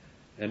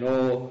 and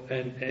all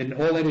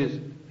that is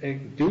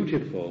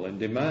dutiful and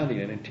demanding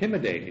and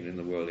intimidating in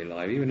the worldly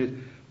life. Even his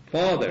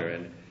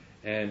father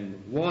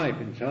and wife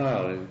and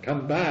child, and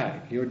come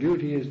back. Your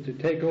duty is to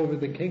take over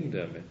the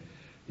kingdom.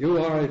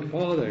 You are his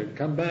father.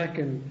 Come back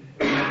and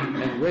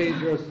raise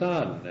your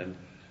son.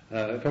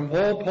 And from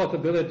all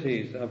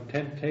possibilities of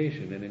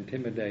temptation and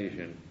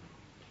intimidation,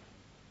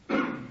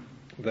 who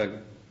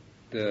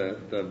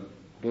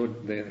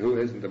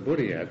isn't the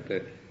Buddha yet,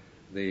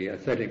 the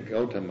ascetic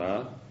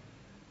Gautama,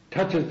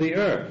 touches the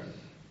earth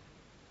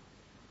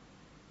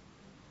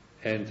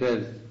and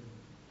says,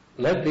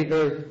 "Let the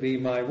earth be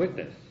my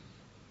witness."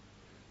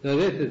 Now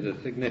this is a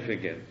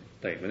significant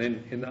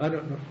statement. I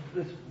don't know.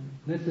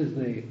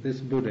 This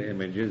Buddha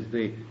image is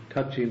the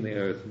touching the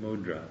earth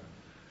mudra.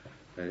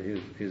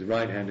 His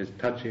right hand is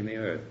touching the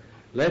earth.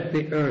 Let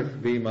the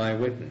earth be my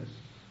witness.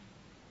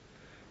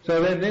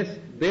 So then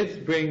this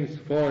brings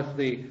forth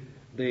the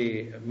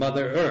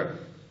Mother Earth.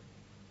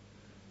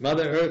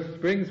 Mother Earth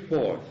springs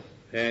forth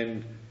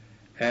and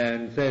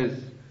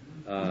says,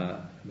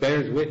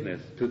 bears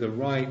witness to the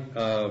right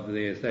of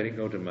the ascetic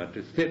Gautama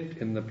to sit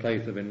in the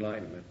place of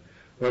enlightenment.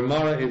 Where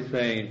Mara is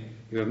saying,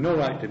 you have no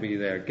right to be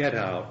there, get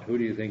out, who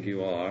do you think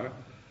you are?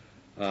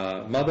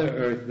 Mother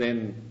Earth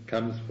then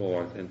comes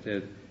forth and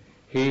says,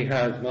 he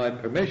has my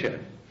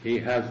permission, he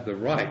has the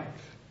right.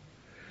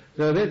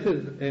 So this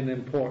is an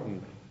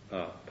important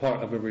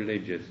part of a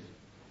religious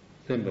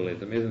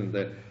symbolism, isn't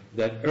it?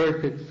 That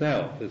Earth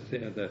itself,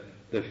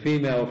 the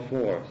female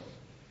force,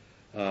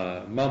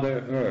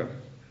 Mother Earth,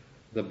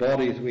 the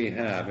bodies we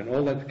have, and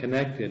all that's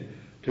connected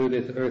to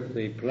this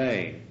earthly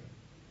plane,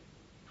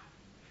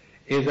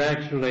 is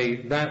actually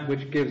that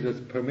which gives us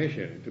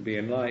permission to be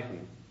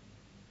enlightened.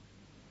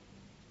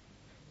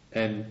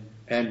 And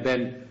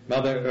then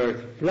Mother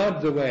Earth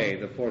floods away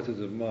the forces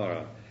of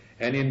Mara.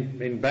 And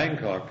in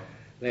Bangkok,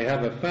 they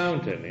have a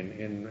fountain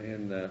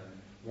in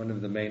one of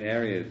the main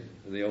areas,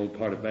 the old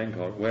part of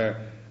Bangkok, where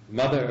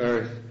Mother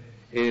Earth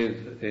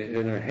is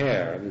in her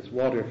hair. This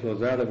water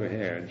flows out of her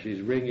hair, and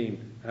she's wringing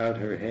out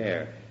her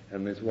hair,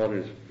 and this water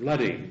is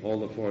flooding all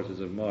the forces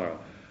of Mara,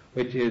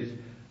 which is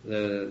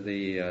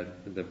the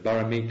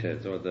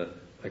paramitas, or the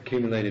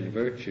accumulated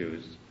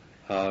virtues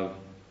of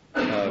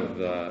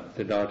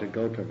Siddhartha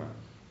Gautama.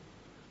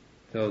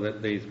 So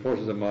that these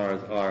forces of Mara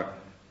are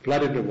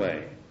flooded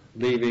away,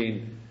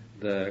 leaving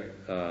the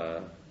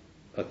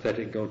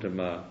ascetic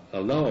Gautama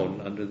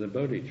alone under the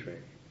Bodhi tree.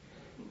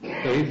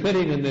 So he's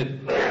sitting in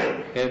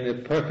the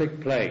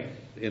perfect place,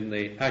 in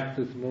the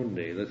axis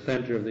mundi, the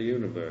center of the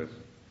universe,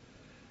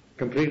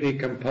 completely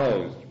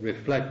composed,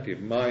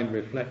 reflective, mind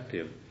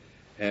reflective,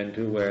 and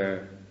to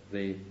where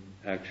the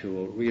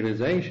actual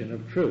realization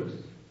of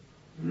truth.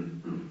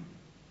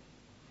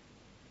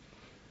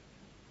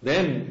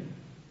 Then,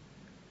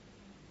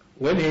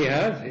 when he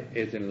has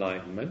his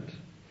enlightenment,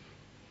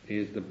 he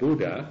is the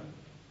Buddha,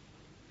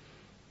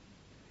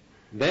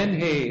 then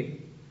he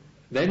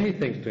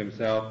thinks to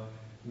himself,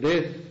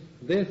 this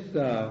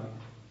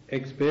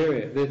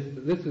experience,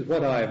 this is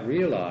what I have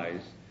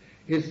realized,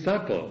 is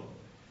subtle,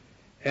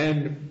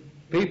 and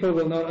people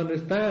will not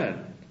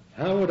understand.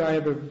 How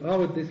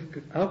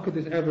could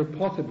this ever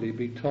possibly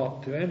be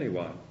taught to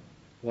anyone?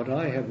 What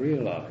I have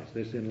realized,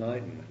 this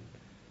enlightenment.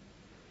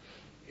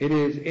 It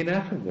is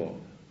ineffable.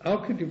 How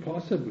could you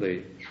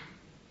possibly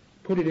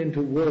put it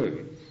into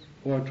words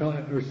or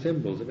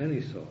symbols of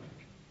any sort?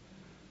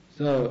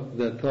 So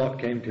the thought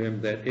came to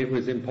him that it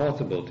was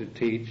impossible to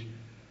teach,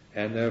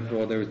 and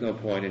therefore there was no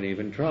point in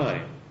even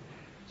trying.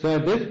 So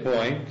at this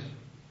point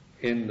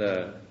in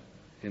the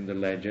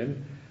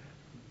legend,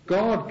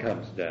 God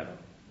comes down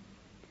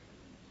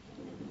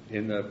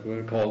in what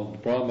are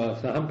called Brahma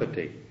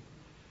Sahampati.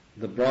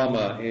 The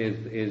Brahma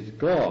is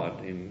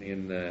God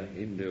in the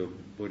Hindu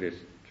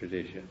Buddhist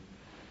tradition.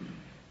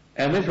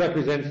 And this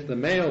represents the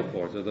male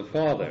force, or the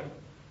father.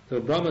 So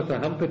Brahma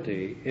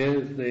Sahampati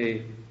is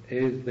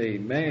the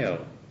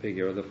male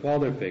figure, or the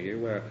father figure,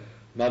 where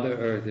Mother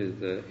Earth is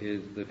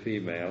the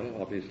female,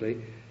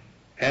 obviously.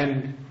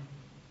 And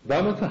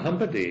Brahma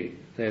Sahampati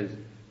says,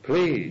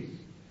 please,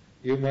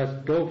 you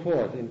must go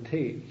forth and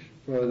teach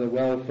for the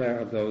welfare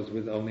of those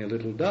with only a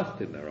little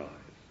dust in their eyes.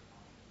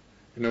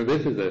 You know,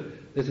 this is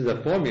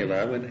a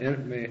formula. When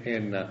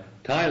in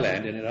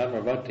Thailand, in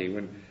Amaravati,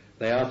 when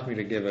they asked me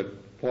to give a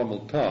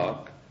formal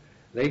talk,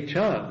 they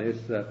chant this,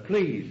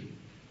 please,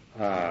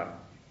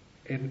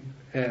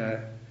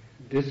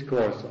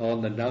 discourse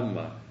on the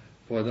Dhamma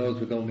for those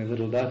with only a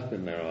little dust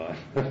in their eyes.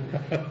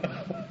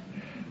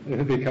 It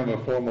has become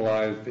a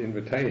formalized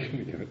invitation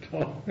to give a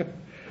talk.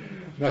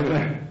 But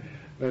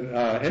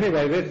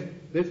anyway,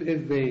 this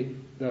is the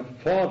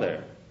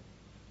Father,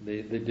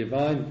 the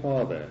Divine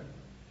Father,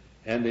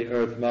 and the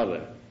Earth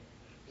Mother.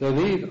 So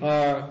these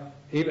are,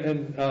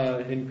 even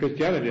in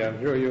Christianity, I'm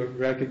sure you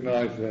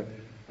recognize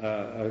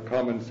a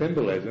common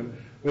symbolism,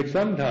 which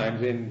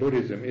sometimes in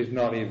Buddhism is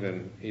not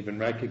even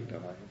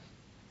recognized.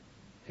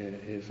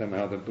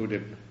 Somehow the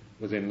Buddha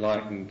was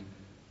enlightened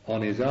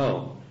on his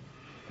own,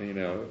 by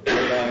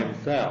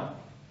himself,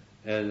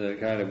 as a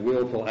kind of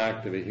willful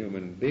act of a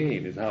human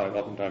being, is how it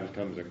oftentimes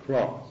comes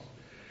across.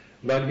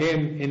 But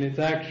in its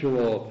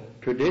actual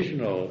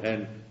traditional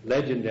and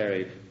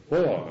legendary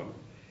form,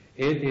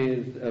 it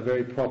is a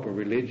very proper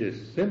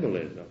religious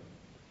symbolism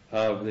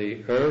of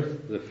the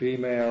earth, the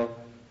female,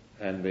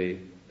 and the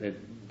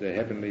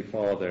Heavenly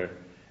Father.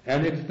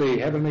 And it's the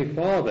Heavenly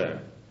Father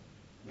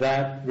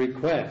that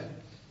requests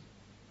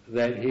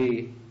that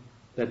the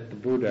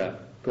Buddha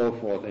go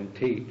forth and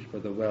teach for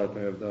the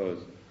welfare of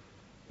those,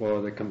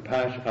 for the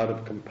compassion,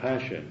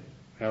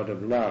 out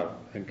of love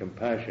and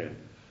compassion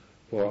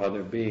for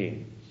other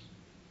beings.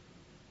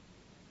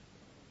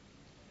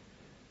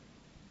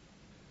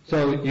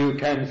 So you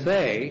can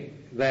say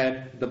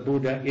that the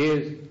Buddha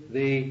is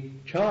the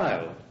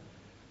child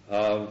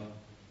of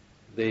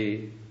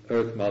the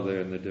Earth Mother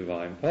and the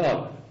Divine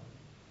Father.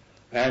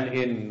 And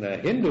in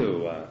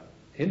Hindu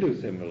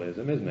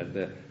symbolism, isn't it,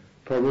 the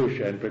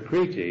Purusha and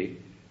Prakriti,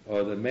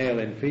 or the male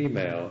and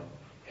female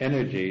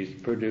energies,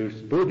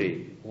 produce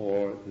buddhi,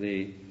 or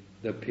the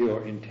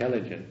pure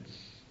intelligence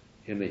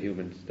in the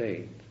human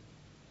state.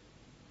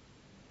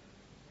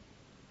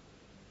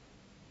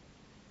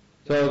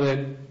 So that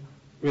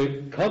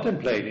we're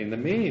contemplating the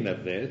meaning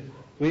of this,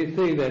 we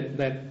see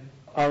that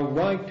our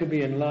right to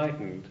be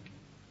enlightened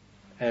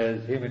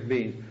as human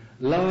beings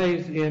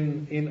lies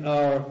in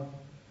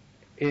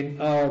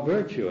our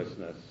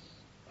virtuousness,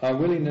 our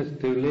willingness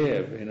to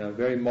live in a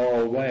very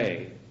moral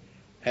way,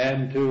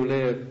 and to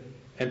live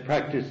and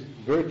practice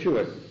virtue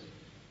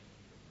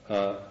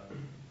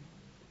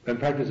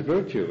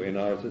in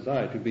our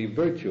society, to be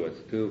virtuous,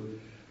 to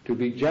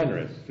be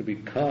generous, to be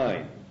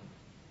kind,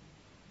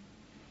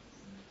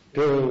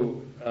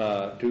 to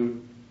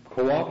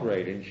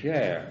cooperate and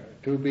share,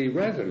 to be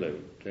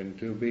resolute, and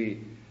to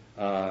be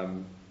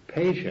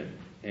patient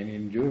and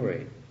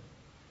enduring,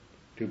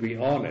 to be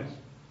honest.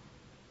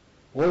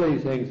 All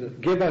these things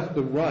give us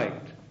the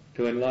right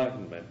to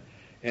enlightenment.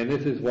 And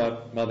this is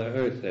what Mother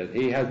Earth says.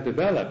 He has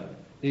developed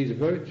these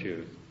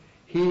virtues.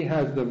 He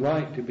has the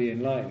right to be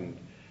enlightened.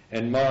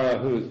 And Mara,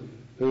 who's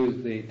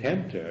the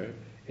tempter,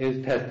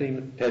 is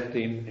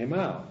testing him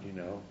out.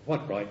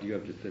 What right do you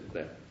have to sit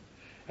there?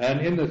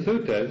 And in the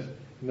suttas,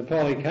 in the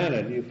Pali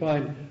Canon, you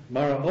find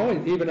Mara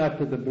always, even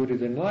after the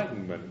Buddha's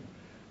enlightenment,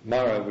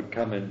 Mara would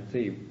come and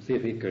see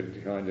if he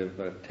could kind of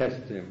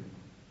test him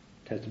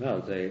out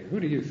and say, who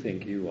do you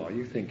think you are?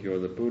 You think you're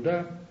the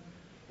Buddha?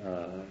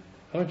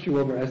 Aren't you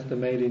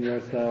overestimating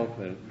yourself?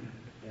 And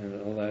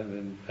all that.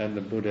 And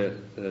the Buddha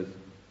says,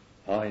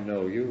 I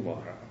know you,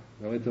 Mara.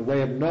 So it's a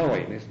way of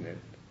knowing, isn't it?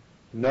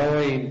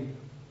 Knowing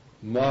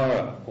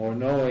Mara, or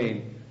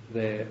knowing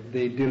the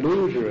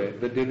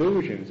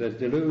delusions as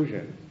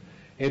delusions.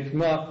 It's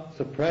not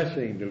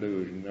suppressing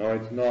delusion, or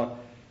it's not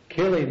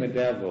killing the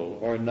devil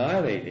or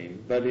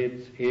annihilating, but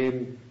it's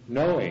in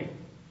knowing.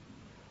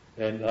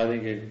 And I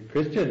think in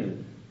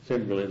Christian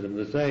symbolism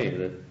the same,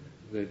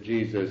 that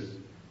Jesus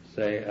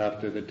say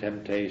after the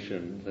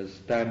temptation, says,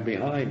 stand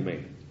behind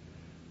me.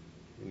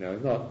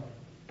 Not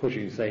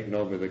pushing Satan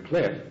over the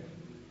cliff.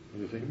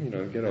 You say,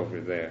 get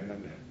over there.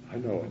 I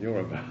know what you're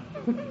about.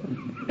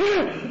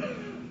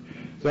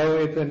 So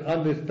it's an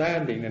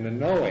understanding and a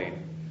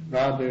knowing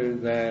rather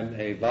than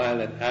a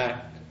violent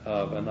act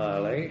of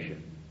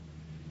annihilation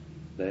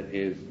that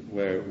is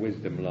where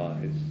wisdom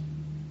lies.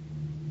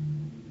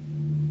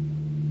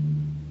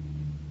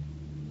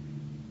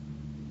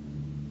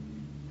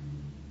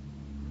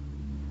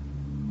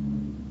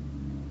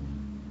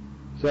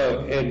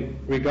 So in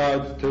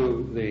regards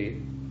to the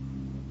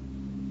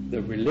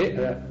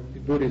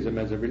Buddhism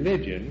as a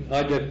religion,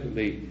 I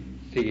definitely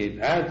see it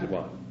as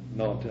one.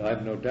 I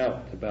have no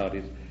doubt about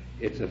its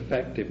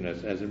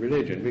effectiveness as a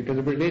religion, because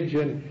a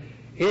religion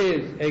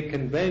is a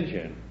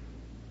convention,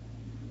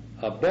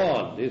 a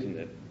bond, isn't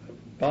it?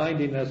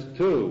 Binding us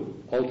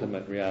to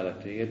ultimate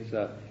reality. It's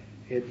a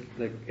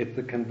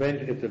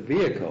convention. It's a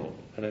vehicle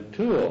and a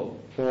tool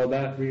for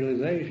that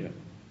realization.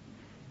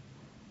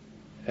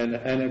 And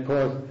of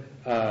course,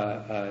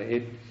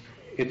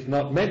 it's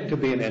not meant to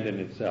be an end in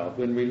itself.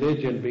 When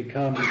religion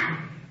becomes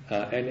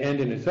an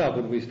end in itself,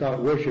 when we start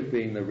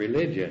worshipping the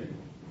religion,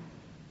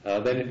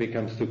 then it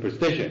becomes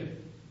superstition.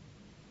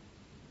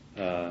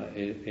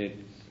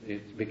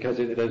 It's because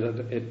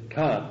it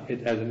can't.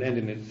 As an end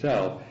in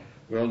itself,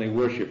 we're only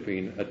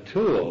worshipping a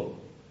tool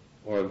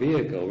or a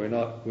vehicle. We're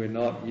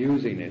not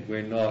using it.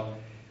 We're not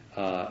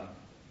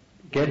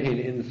getting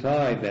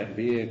inside that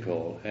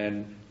vehicle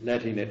and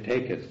letting it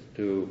take us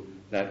to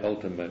that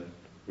ultimate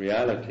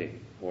reality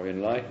or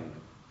enlightenment.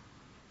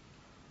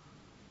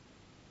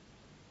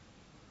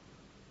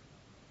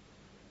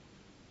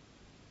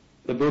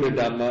 The Buddha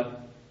Dhamma,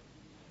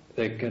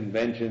 the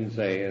conventions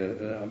say,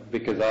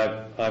 because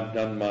I've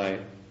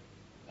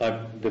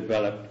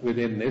developed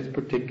within this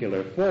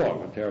particular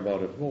form, a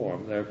Theravada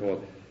form, therefore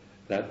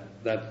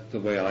that's the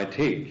way I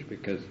teach,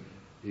 because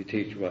you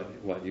teach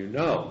what you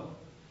know,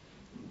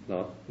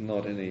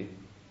 not any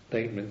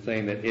statement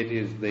saying that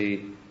it's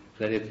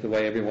the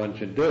way everyone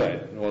should do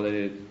it, or that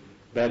it's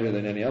better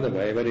than any other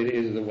way, but it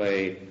is the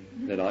way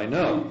that I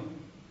know.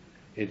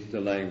 It's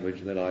the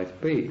language that I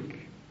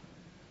speak.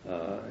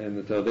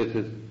 And so this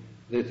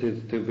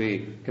is to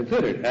be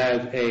considered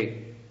as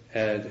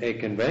a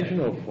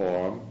conventional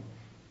form,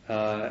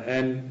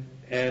 and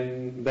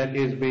that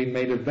is being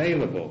made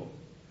available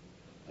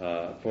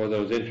for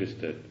those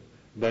interested,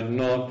 but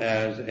not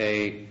as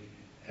a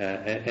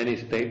any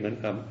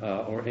statement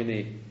or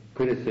any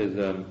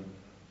criticism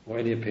or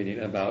any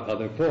opinion about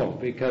other forms,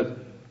 because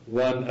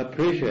one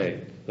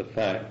appreciates the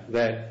fact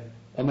that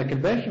on the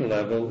conventional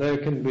level there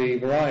can be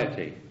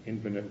variety,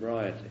 infinite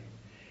variety.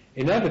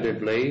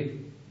 Inevitably,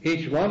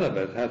 each one of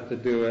us has to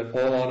do it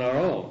all on our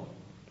own.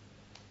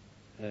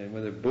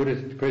 Whether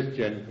Buddhist,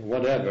 Christian,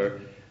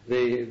 whatever,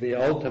 the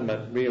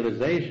ultimate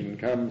realization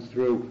comes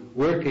through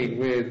working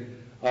with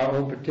our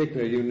own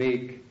particular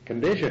unique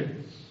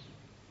conditions.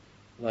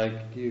 Like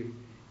you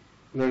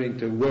learning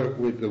to work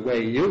with the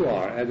way you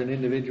are as an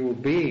individual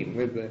being,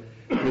 with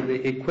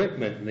the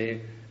equipment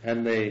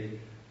and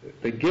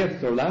the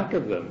gifts or lack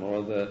of them,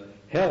 or the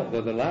help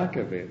or the lack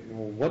of it,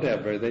 or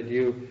whatever that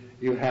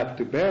you have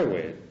to bear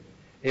with.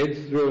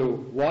 It's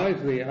through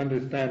wisely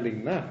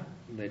understanding that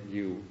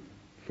you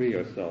free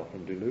yourself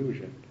from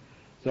delusion,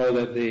 so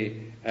that the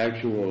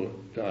actual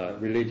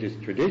religious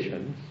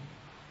traditions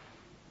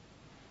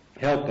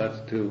help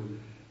us to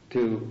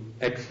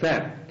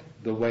accept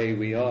the way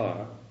we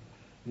are,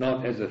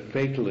 not as a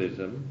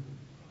fatalism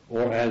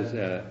or as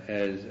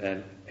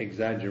an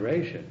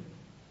exaggeration,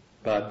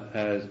 but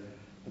as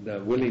the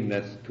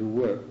willingness to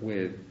work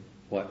with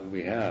what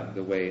we have,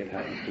 the way it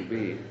happens to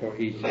be for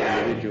each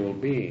individual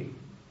being.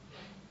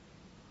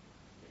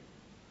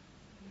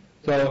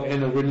 So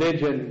in a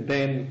religion,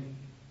 then,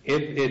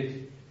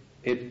 if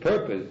its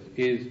purpose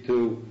is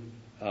to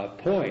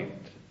point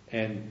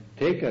and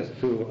take us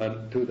to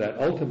that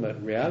ultimate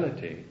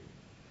reality,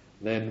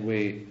 then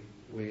we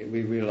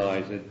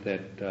realize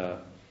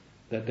that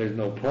there's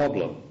no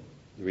problem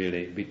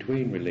really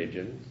between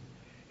religions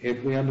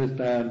if we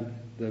understand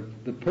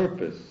the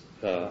purpose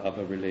of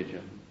a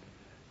religion.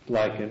 It's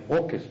like an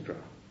orchestra.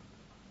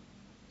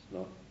 It's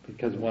not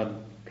because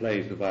one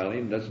plays the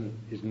violin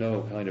is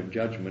no kind of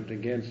judgment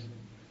against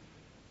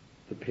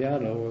the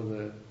piano or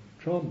the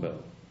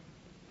trombone.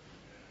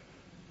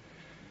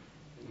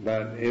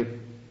 But if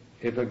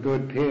a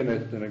good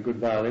pianist and a good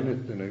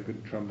violinist and a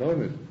good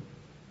trombonist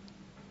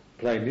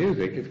play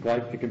music, it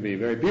can be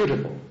very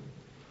beautiful.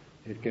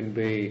 It can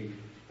be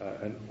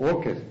an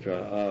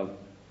orchestra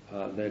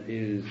that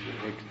is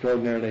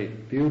extraordinarily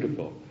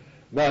beautiful.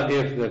 But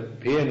if the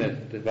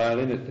pianist, the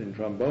violinist and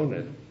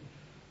trombonist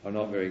are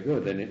not very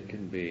good, then it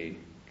can be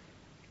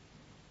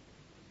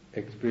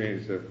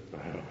experience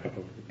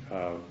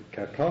of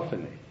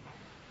cacophony.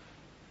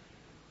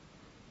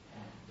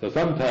 So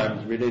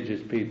sometimes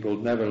religious people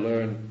never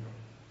learn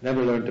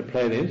to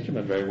play the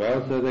instrument very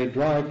well, so they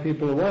drive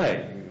people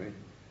away.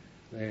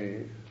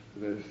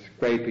 The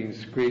scraping,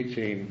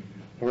 screeching,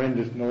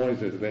 horrendous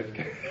noises that.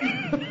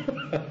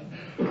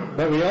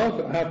 But we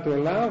also have to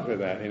allow for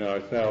that in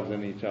ourselves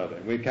and each other.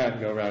 We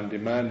can't go around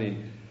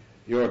demanding,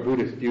 you're a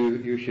Buddhist,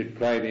 you should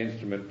play the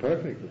instrument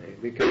perfectly,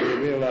 because we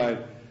realize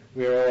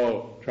we're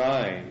all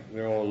trying,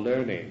 we're all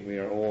learning, we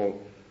are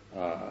all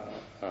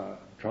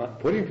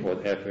putting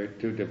forth effort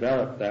to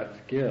develop that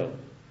skill.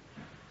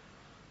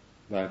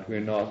 But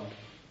we're not,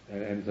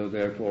 and so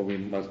therefore we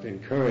must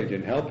encourage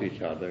and help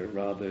each other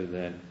rather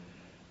than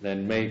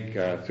make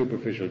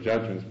superficial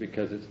judgments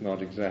because it's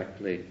not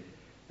exactly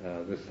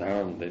the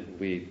sound that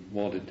we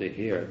wanted to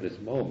hear at this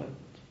moment.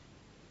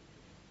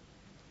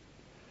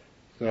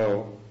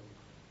 So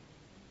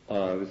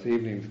this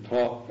evening's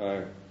talk,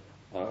 I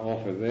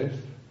offer this,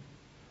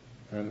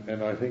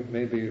 and I think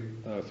maybe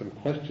some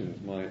questions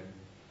might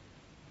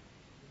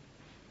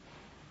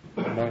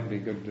be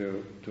good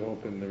to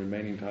open the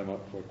remaining time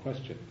up for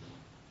questions.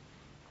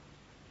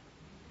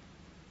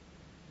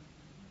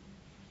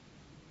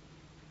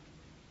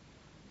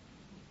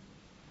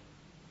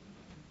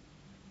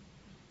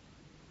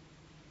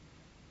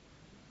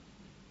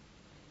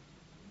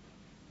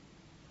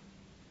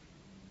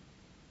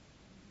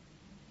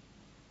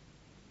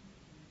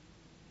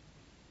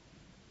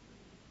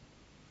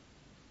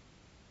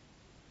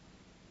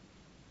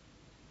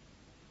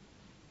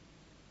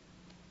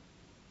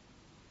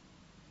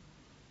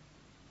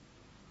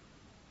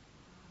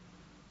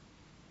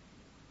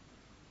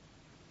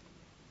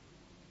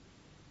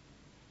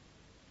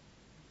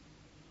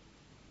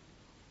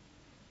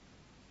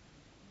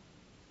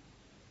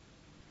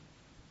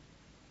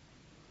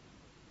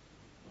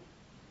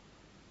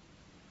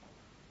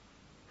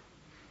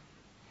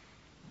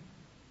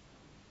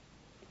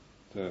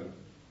 The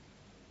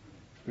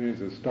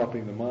experience of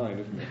stopping the mind,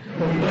 isn't it?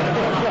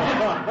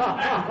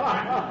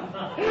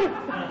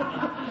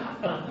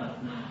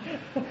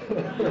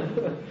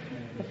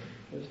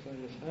 First time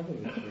it's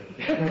happened this week.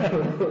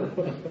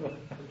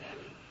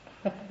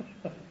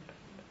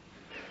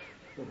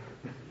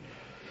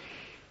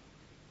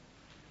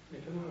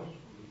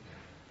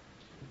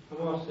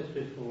 I've asked this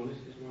before, this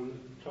is one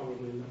that troubled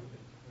me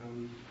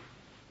nothing.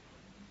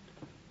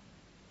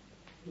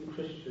 In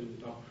Christian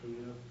doctrine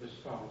of the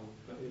soul,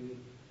 but in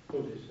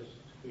Buddhist there's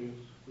such thing as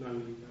no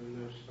ego,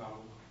 no soul.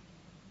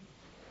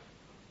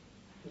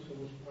 This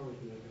always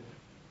worried me a bit.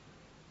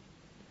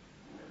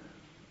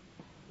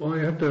 Well,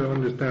 you have to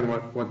understand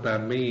what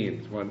that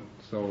means, what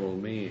soul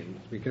means,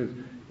 because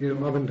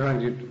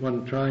oftentimes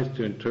one tries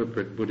to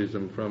interpret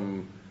Buddhism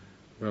from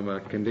from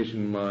a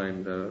conditioned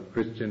mind,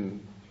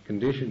 Christian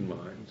conditioned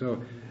mind.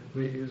 So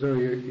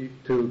you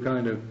to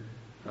kind of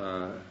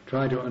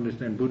try to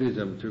understand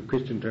Buddhism through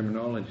Christian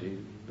terminology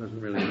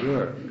doesn't really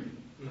work.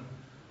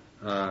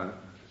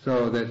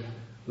 So that,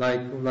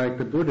 like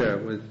the Buddha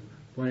was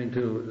pointing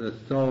to the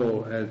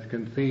soul as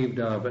conceived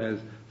of as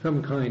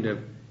some kind of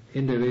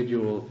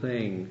individual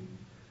thing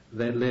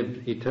that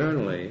lived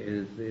eternally,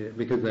 is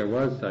because there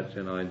was such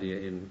an idea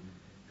in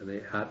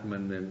the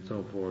Atman and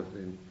so forth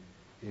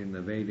in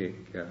the Vedic,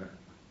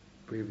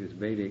 previous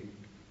Vedic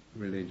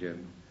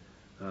religion.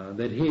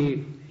 That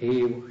he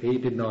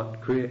did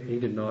not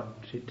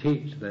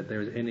teach that there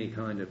was any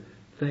kind of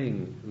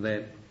thing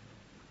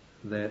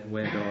that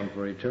went on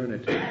for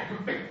eternity.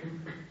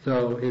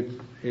 So it's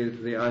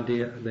the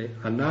idea, the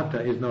anatta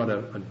is not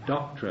a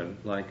doctrine,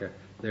 like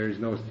there is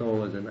no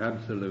soul as an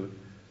absolute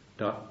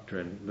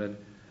doctrine, but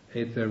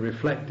it's a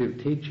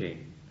reflective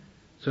teaching,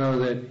 so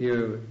that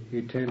you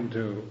tend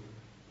to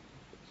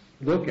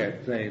look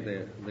at, say,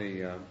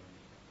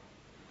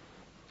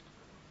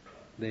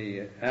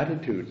 the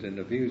attitudes and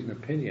the views and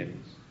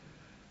opinions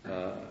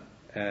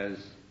as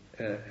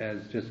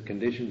just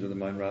conditions of the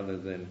mind, rather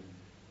than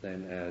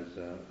as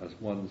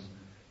one's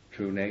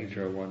true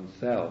nature or one's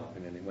self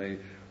in any way.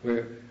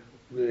 Where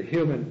the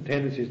human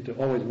tendency is to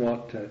always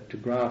want to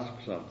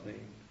grasp something,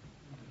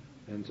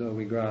 and so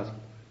we grasp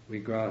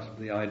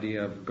the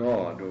idea of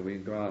God, or we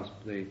grasp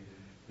the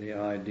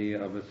idea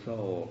of a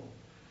soul,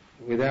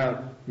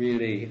 without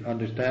really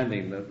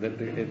understanding that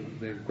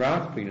the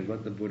grasping is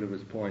what the Buddha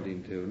was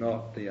pointing to,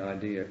 not the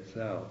idea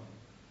itself.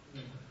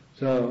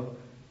 So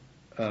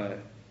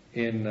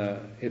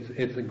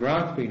it's a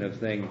grasping of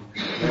things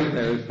when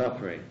there is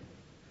suffering.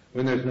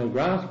 When there's no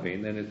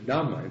grasping, then it's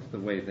Dhamma, it's the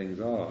way things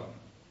are.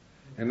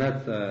 And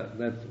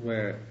that's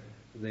where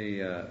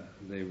the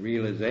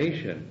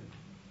realization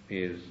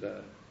is,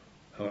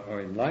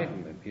 or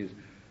enlightenment is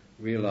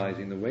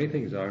realizing the way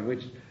things are, in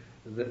which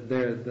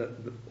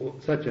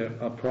such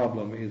a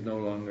problem is no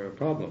longer a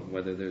problem,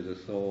 whether there's a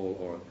soul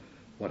or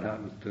what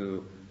happens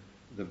to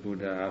the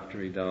Buddha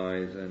after he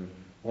dies, and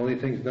all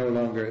these things no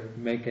longer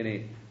make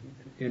any,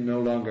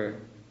 no longer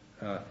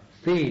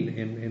seen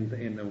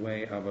in the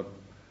way of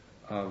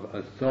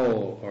a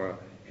soul or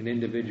an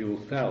individual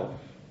self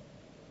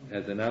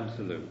as an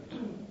absolute.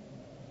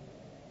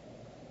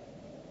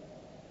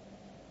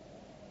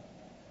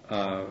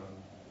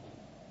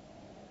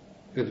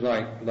 It's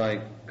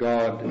like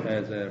God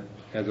as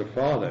a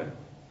father,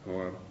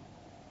 or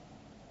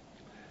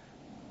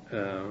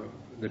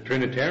the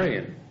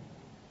Trinitarian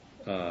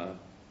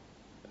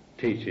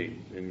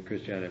teachings in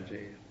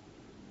Christianity.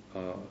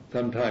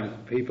 Sometimes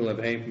people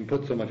have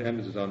put so much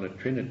emphasis on the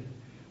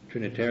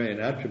Trinitarian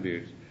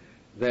attributes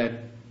that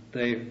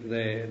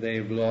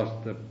they've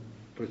lost the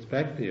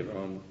perspective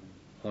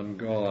on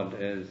God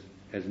as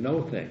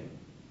no thing,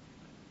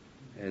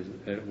 as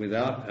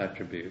without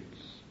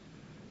attributes,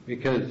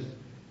 because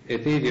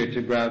it's easier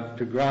to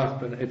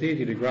grasp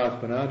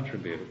an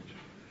attribute,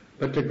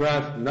 but to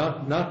grasp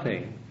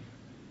nothing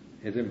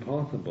is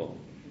impossible.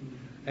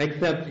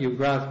 Except you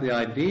grasp the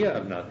idea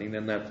of nothing,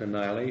 then that's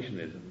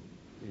annihilationism.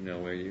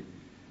 Where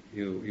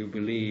you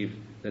believe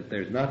that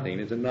there's nothing.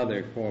 It's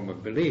another form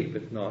of belief.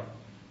 It's not.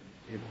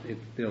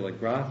 It's still a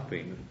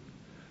grasping.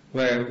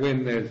 Where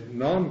when there's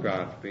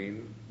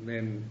non-grasping,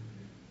 then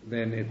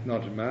it's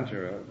not a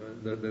matter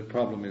of the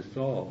problem is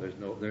solved.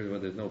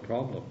 There's no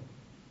problem.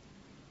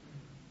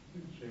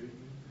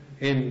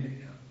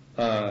 In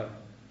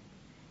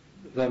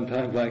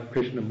sometimes, like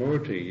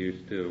Krishnamurti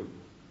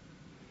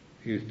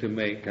used to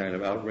make kind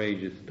of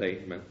outrageous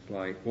statements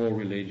like all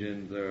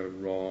religions are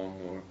wrong,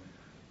 or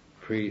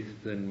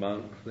priests and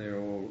monks, they're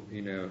all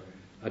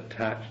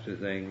attached to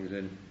things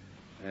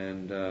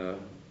and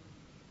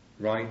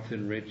rites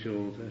and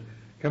rituals,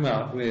 come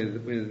out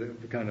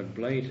with kind of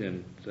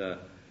blatant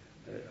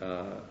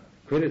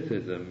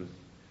criticisms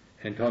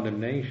and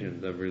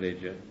condemnations of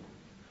religion.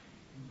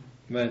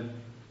 But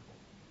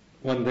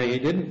one thing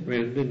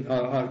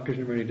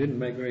Krishnamurti didn't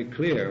make very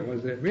clear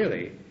was that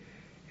really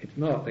it's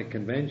not the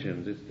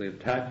conventions, it's the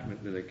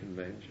attachment to the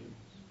conventions.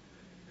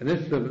 And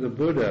this, the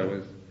Buddha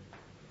was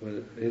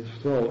his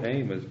sole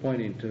aim was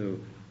pointing to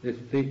this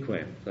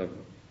sequence of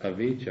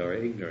avijja, or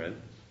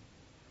ignorance,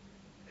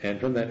 and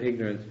from that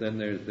ignorance then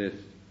there's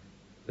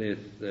this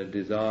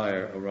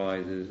desire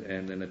arises,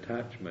 and an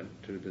attachment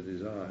to the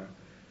desire.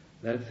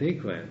 That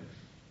sequence.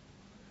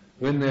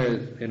 When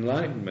there's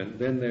enlightenment,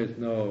 then there's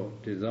no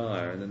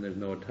desire, and then there's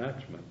no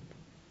attachment,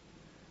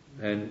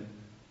 and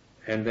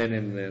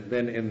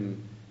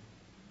then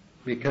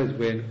because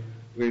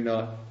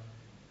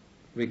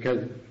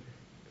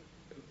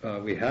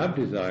we have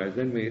desires,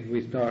 then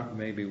we start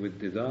maybe with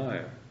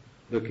desire,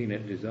 looking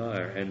at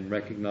desire and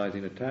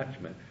recognizing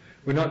attachment.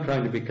 We're not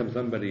trying to become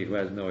somebody who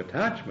has no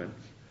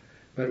attachments,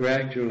 but we're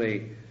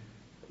actually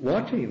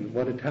watching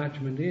what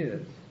attachment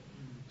is,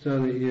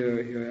 so that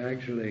you're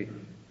actually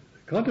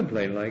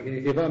contemplating, like,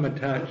 if I'm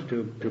attached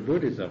to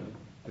Buddhism,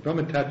 if I'm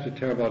attached to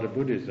Theravada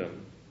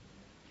Buddhism,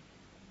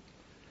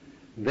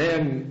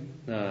 then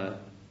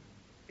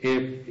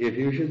if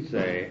you should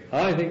say,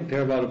 I think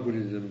Theravada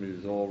Buddhism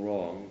is all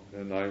wrong,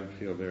 then I would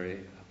feel very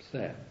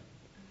upset.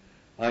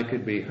 I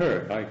could be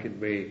hurt, I could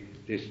be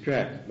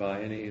distressed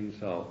by any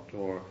insult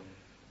or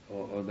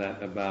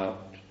that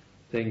about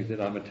things that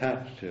I'm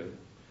attached to.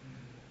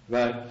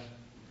 But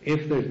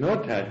if there's no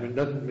attachment, it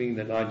doesn't mean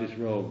that I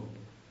disrobe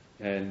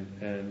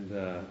and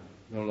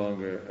no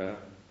longer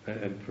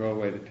and throw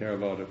away the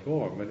Theravada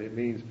form, but it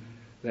means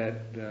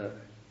that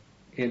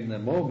in the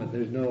moment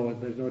there's no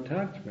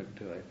attachment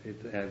to it.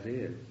 It's as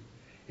is.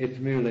 It's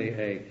merely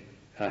a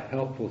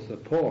helpful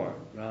support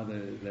rather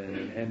than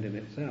an end in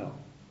itself.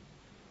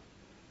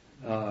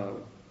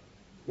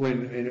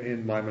 When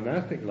in my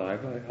monastic life,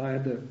 I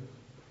had to,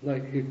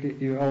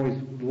 you're always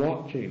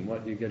watching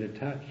what you get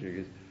attached to,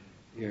 because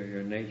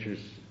your nature's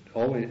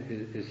always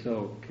is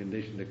so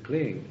conditioned to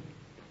cling.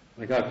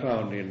 Like I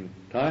found in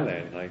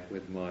Thailand, like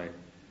with my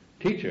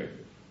teacher,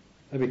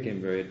 I became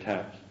very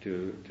attached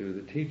to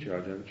the teacher,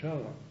 Ajahn Chah.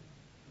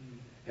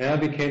 And I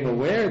became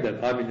aware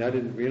that, I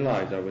didn't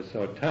realize I was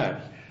so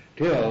attached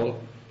till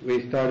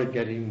we started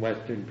getting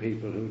Western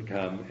people who'd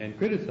come and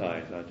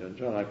criticize Ajahn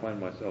Chah. I find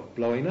myself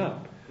blowing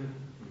up.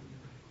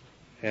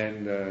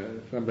 And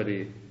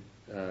somebody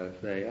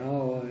say,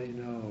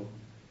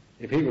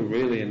 if he were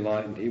really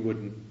enlightened, he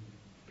wouldn't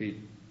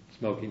be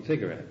smoking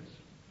cigarettes.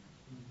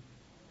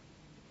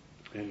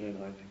 And then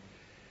I think,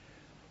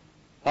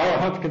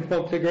 Arahants can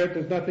smoke cigarettes,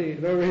 there's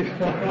no reason.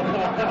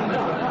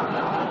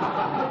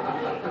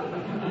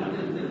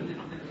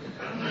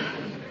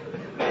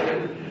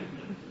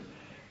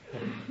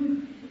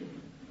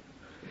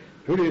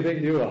 Who do you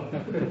think you are?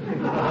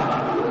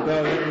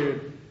 So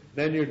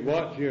then you'd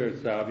watch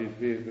yourself, you'd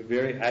be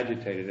very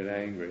agitated and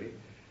angry.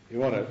 You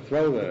want to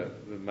throw the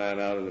man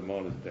out of the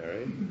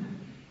monastery.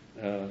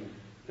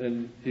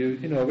 And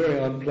very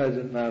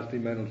unpleasant, nasty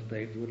mental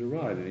states would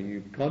arise, and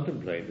you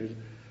contemplate this.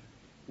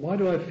 Why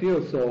do I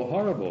feel so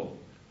horrible?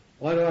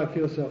 Why do I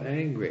feel so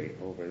angry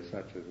over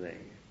such a thing?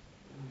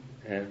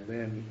 And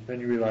then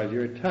you realize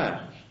you're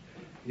attached.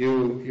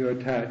 You're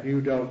attached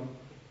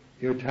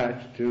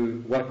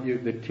to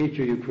the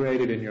teacher you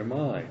created in your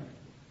mind.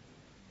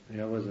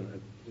 I wasn't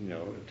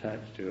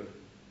attached to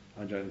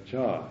Ajahn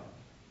Chah,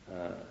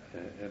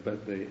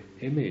 but the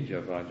image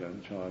of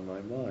Ajahn Chah in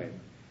my mind,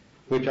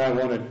 which I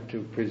wanted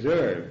to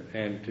preserve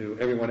and to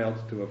everyone else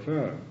to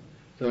affirm.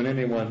 So when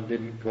anyone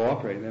didn't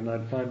cooperate, then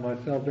I'd find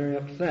myself very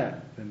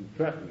upset and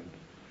threatened.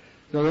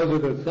 So those are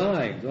the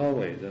signs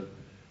always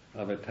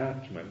of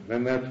attachment.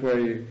 And that's where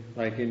you,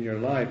 like in your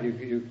life,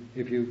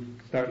 if you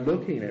start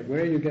looking at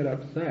where you get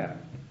upset,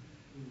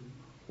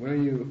 where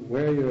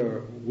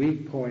your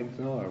weak points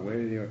are,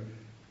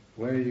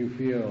 where you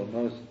feel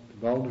most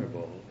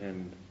vulnerable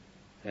and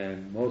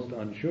most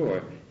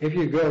unsure, if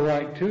you go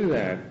right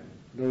to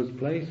those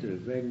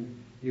places, then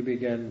you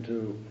begin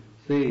to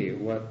see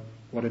what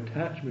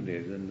attachment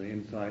is and the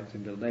insights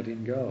into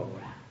letting go,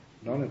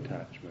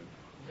 non-attachment.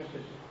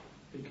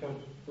 Because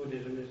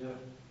Buddhism is a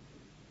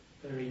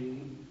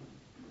very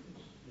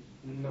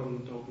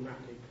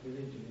non-dogmatic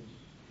religion, it's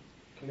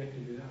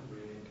connected with that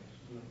really, I guess,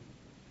 isn't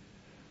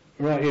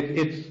it? Right,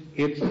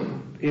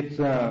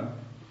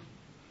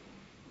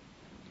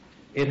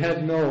 it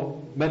has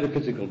no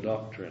metaphysical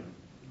doctrine.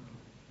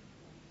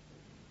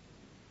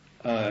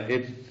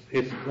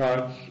 It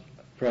starts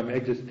from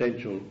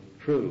existential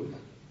truth.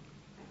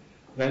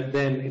 But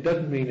then it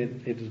doesn't mean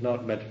it is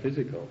not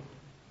metaphysical.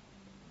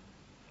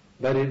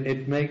 But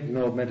it makes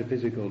no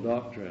metaphysical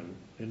doctrine.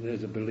 And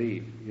there's a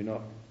belief.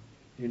 You're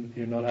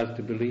not asked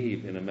to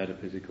believe in a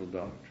metaphysical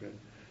doctrine.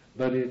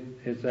 But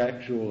it's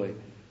actually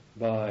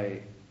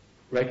by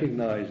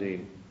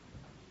recognizing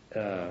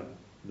the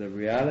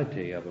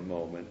reality of a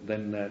moment,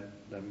 then that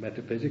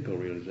metaphysical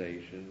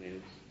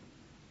realization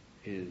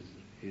is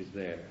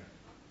there.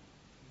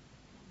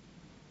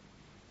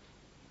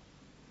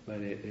 But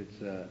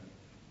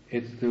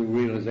it's through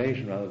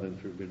realization rather than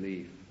through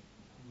belief.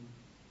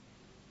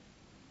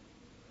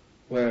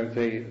 Where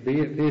the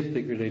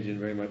theistic religion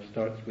very much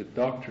starts with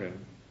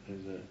doctrine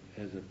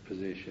as a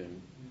position,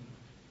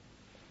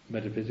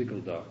 metaphysical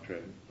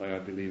doctrine, like I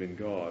believe in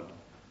God,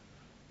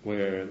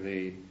 where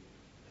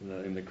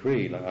in the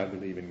creed, like I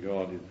believe in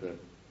God is the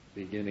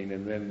beginning,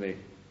 and then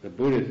the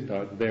Buddhists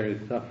start, there is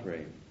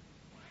suffering.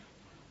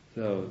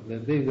 So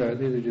these are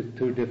just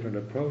two different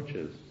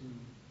approaches.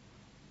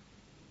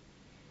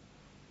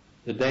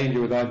 The danger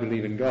with I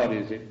believe in God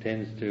is it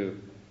tends to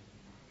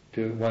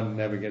one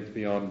never gets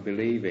beyond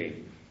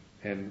believing,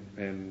 and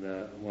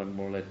one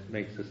more or less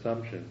makes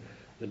assumptions.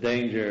 The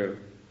danger,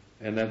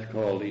 and that's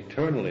called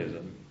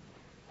eternalism.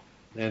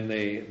 Then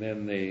the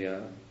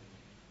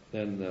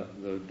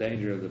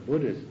danger of the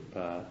Buddhist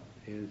path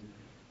is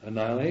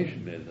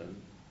annihilationism,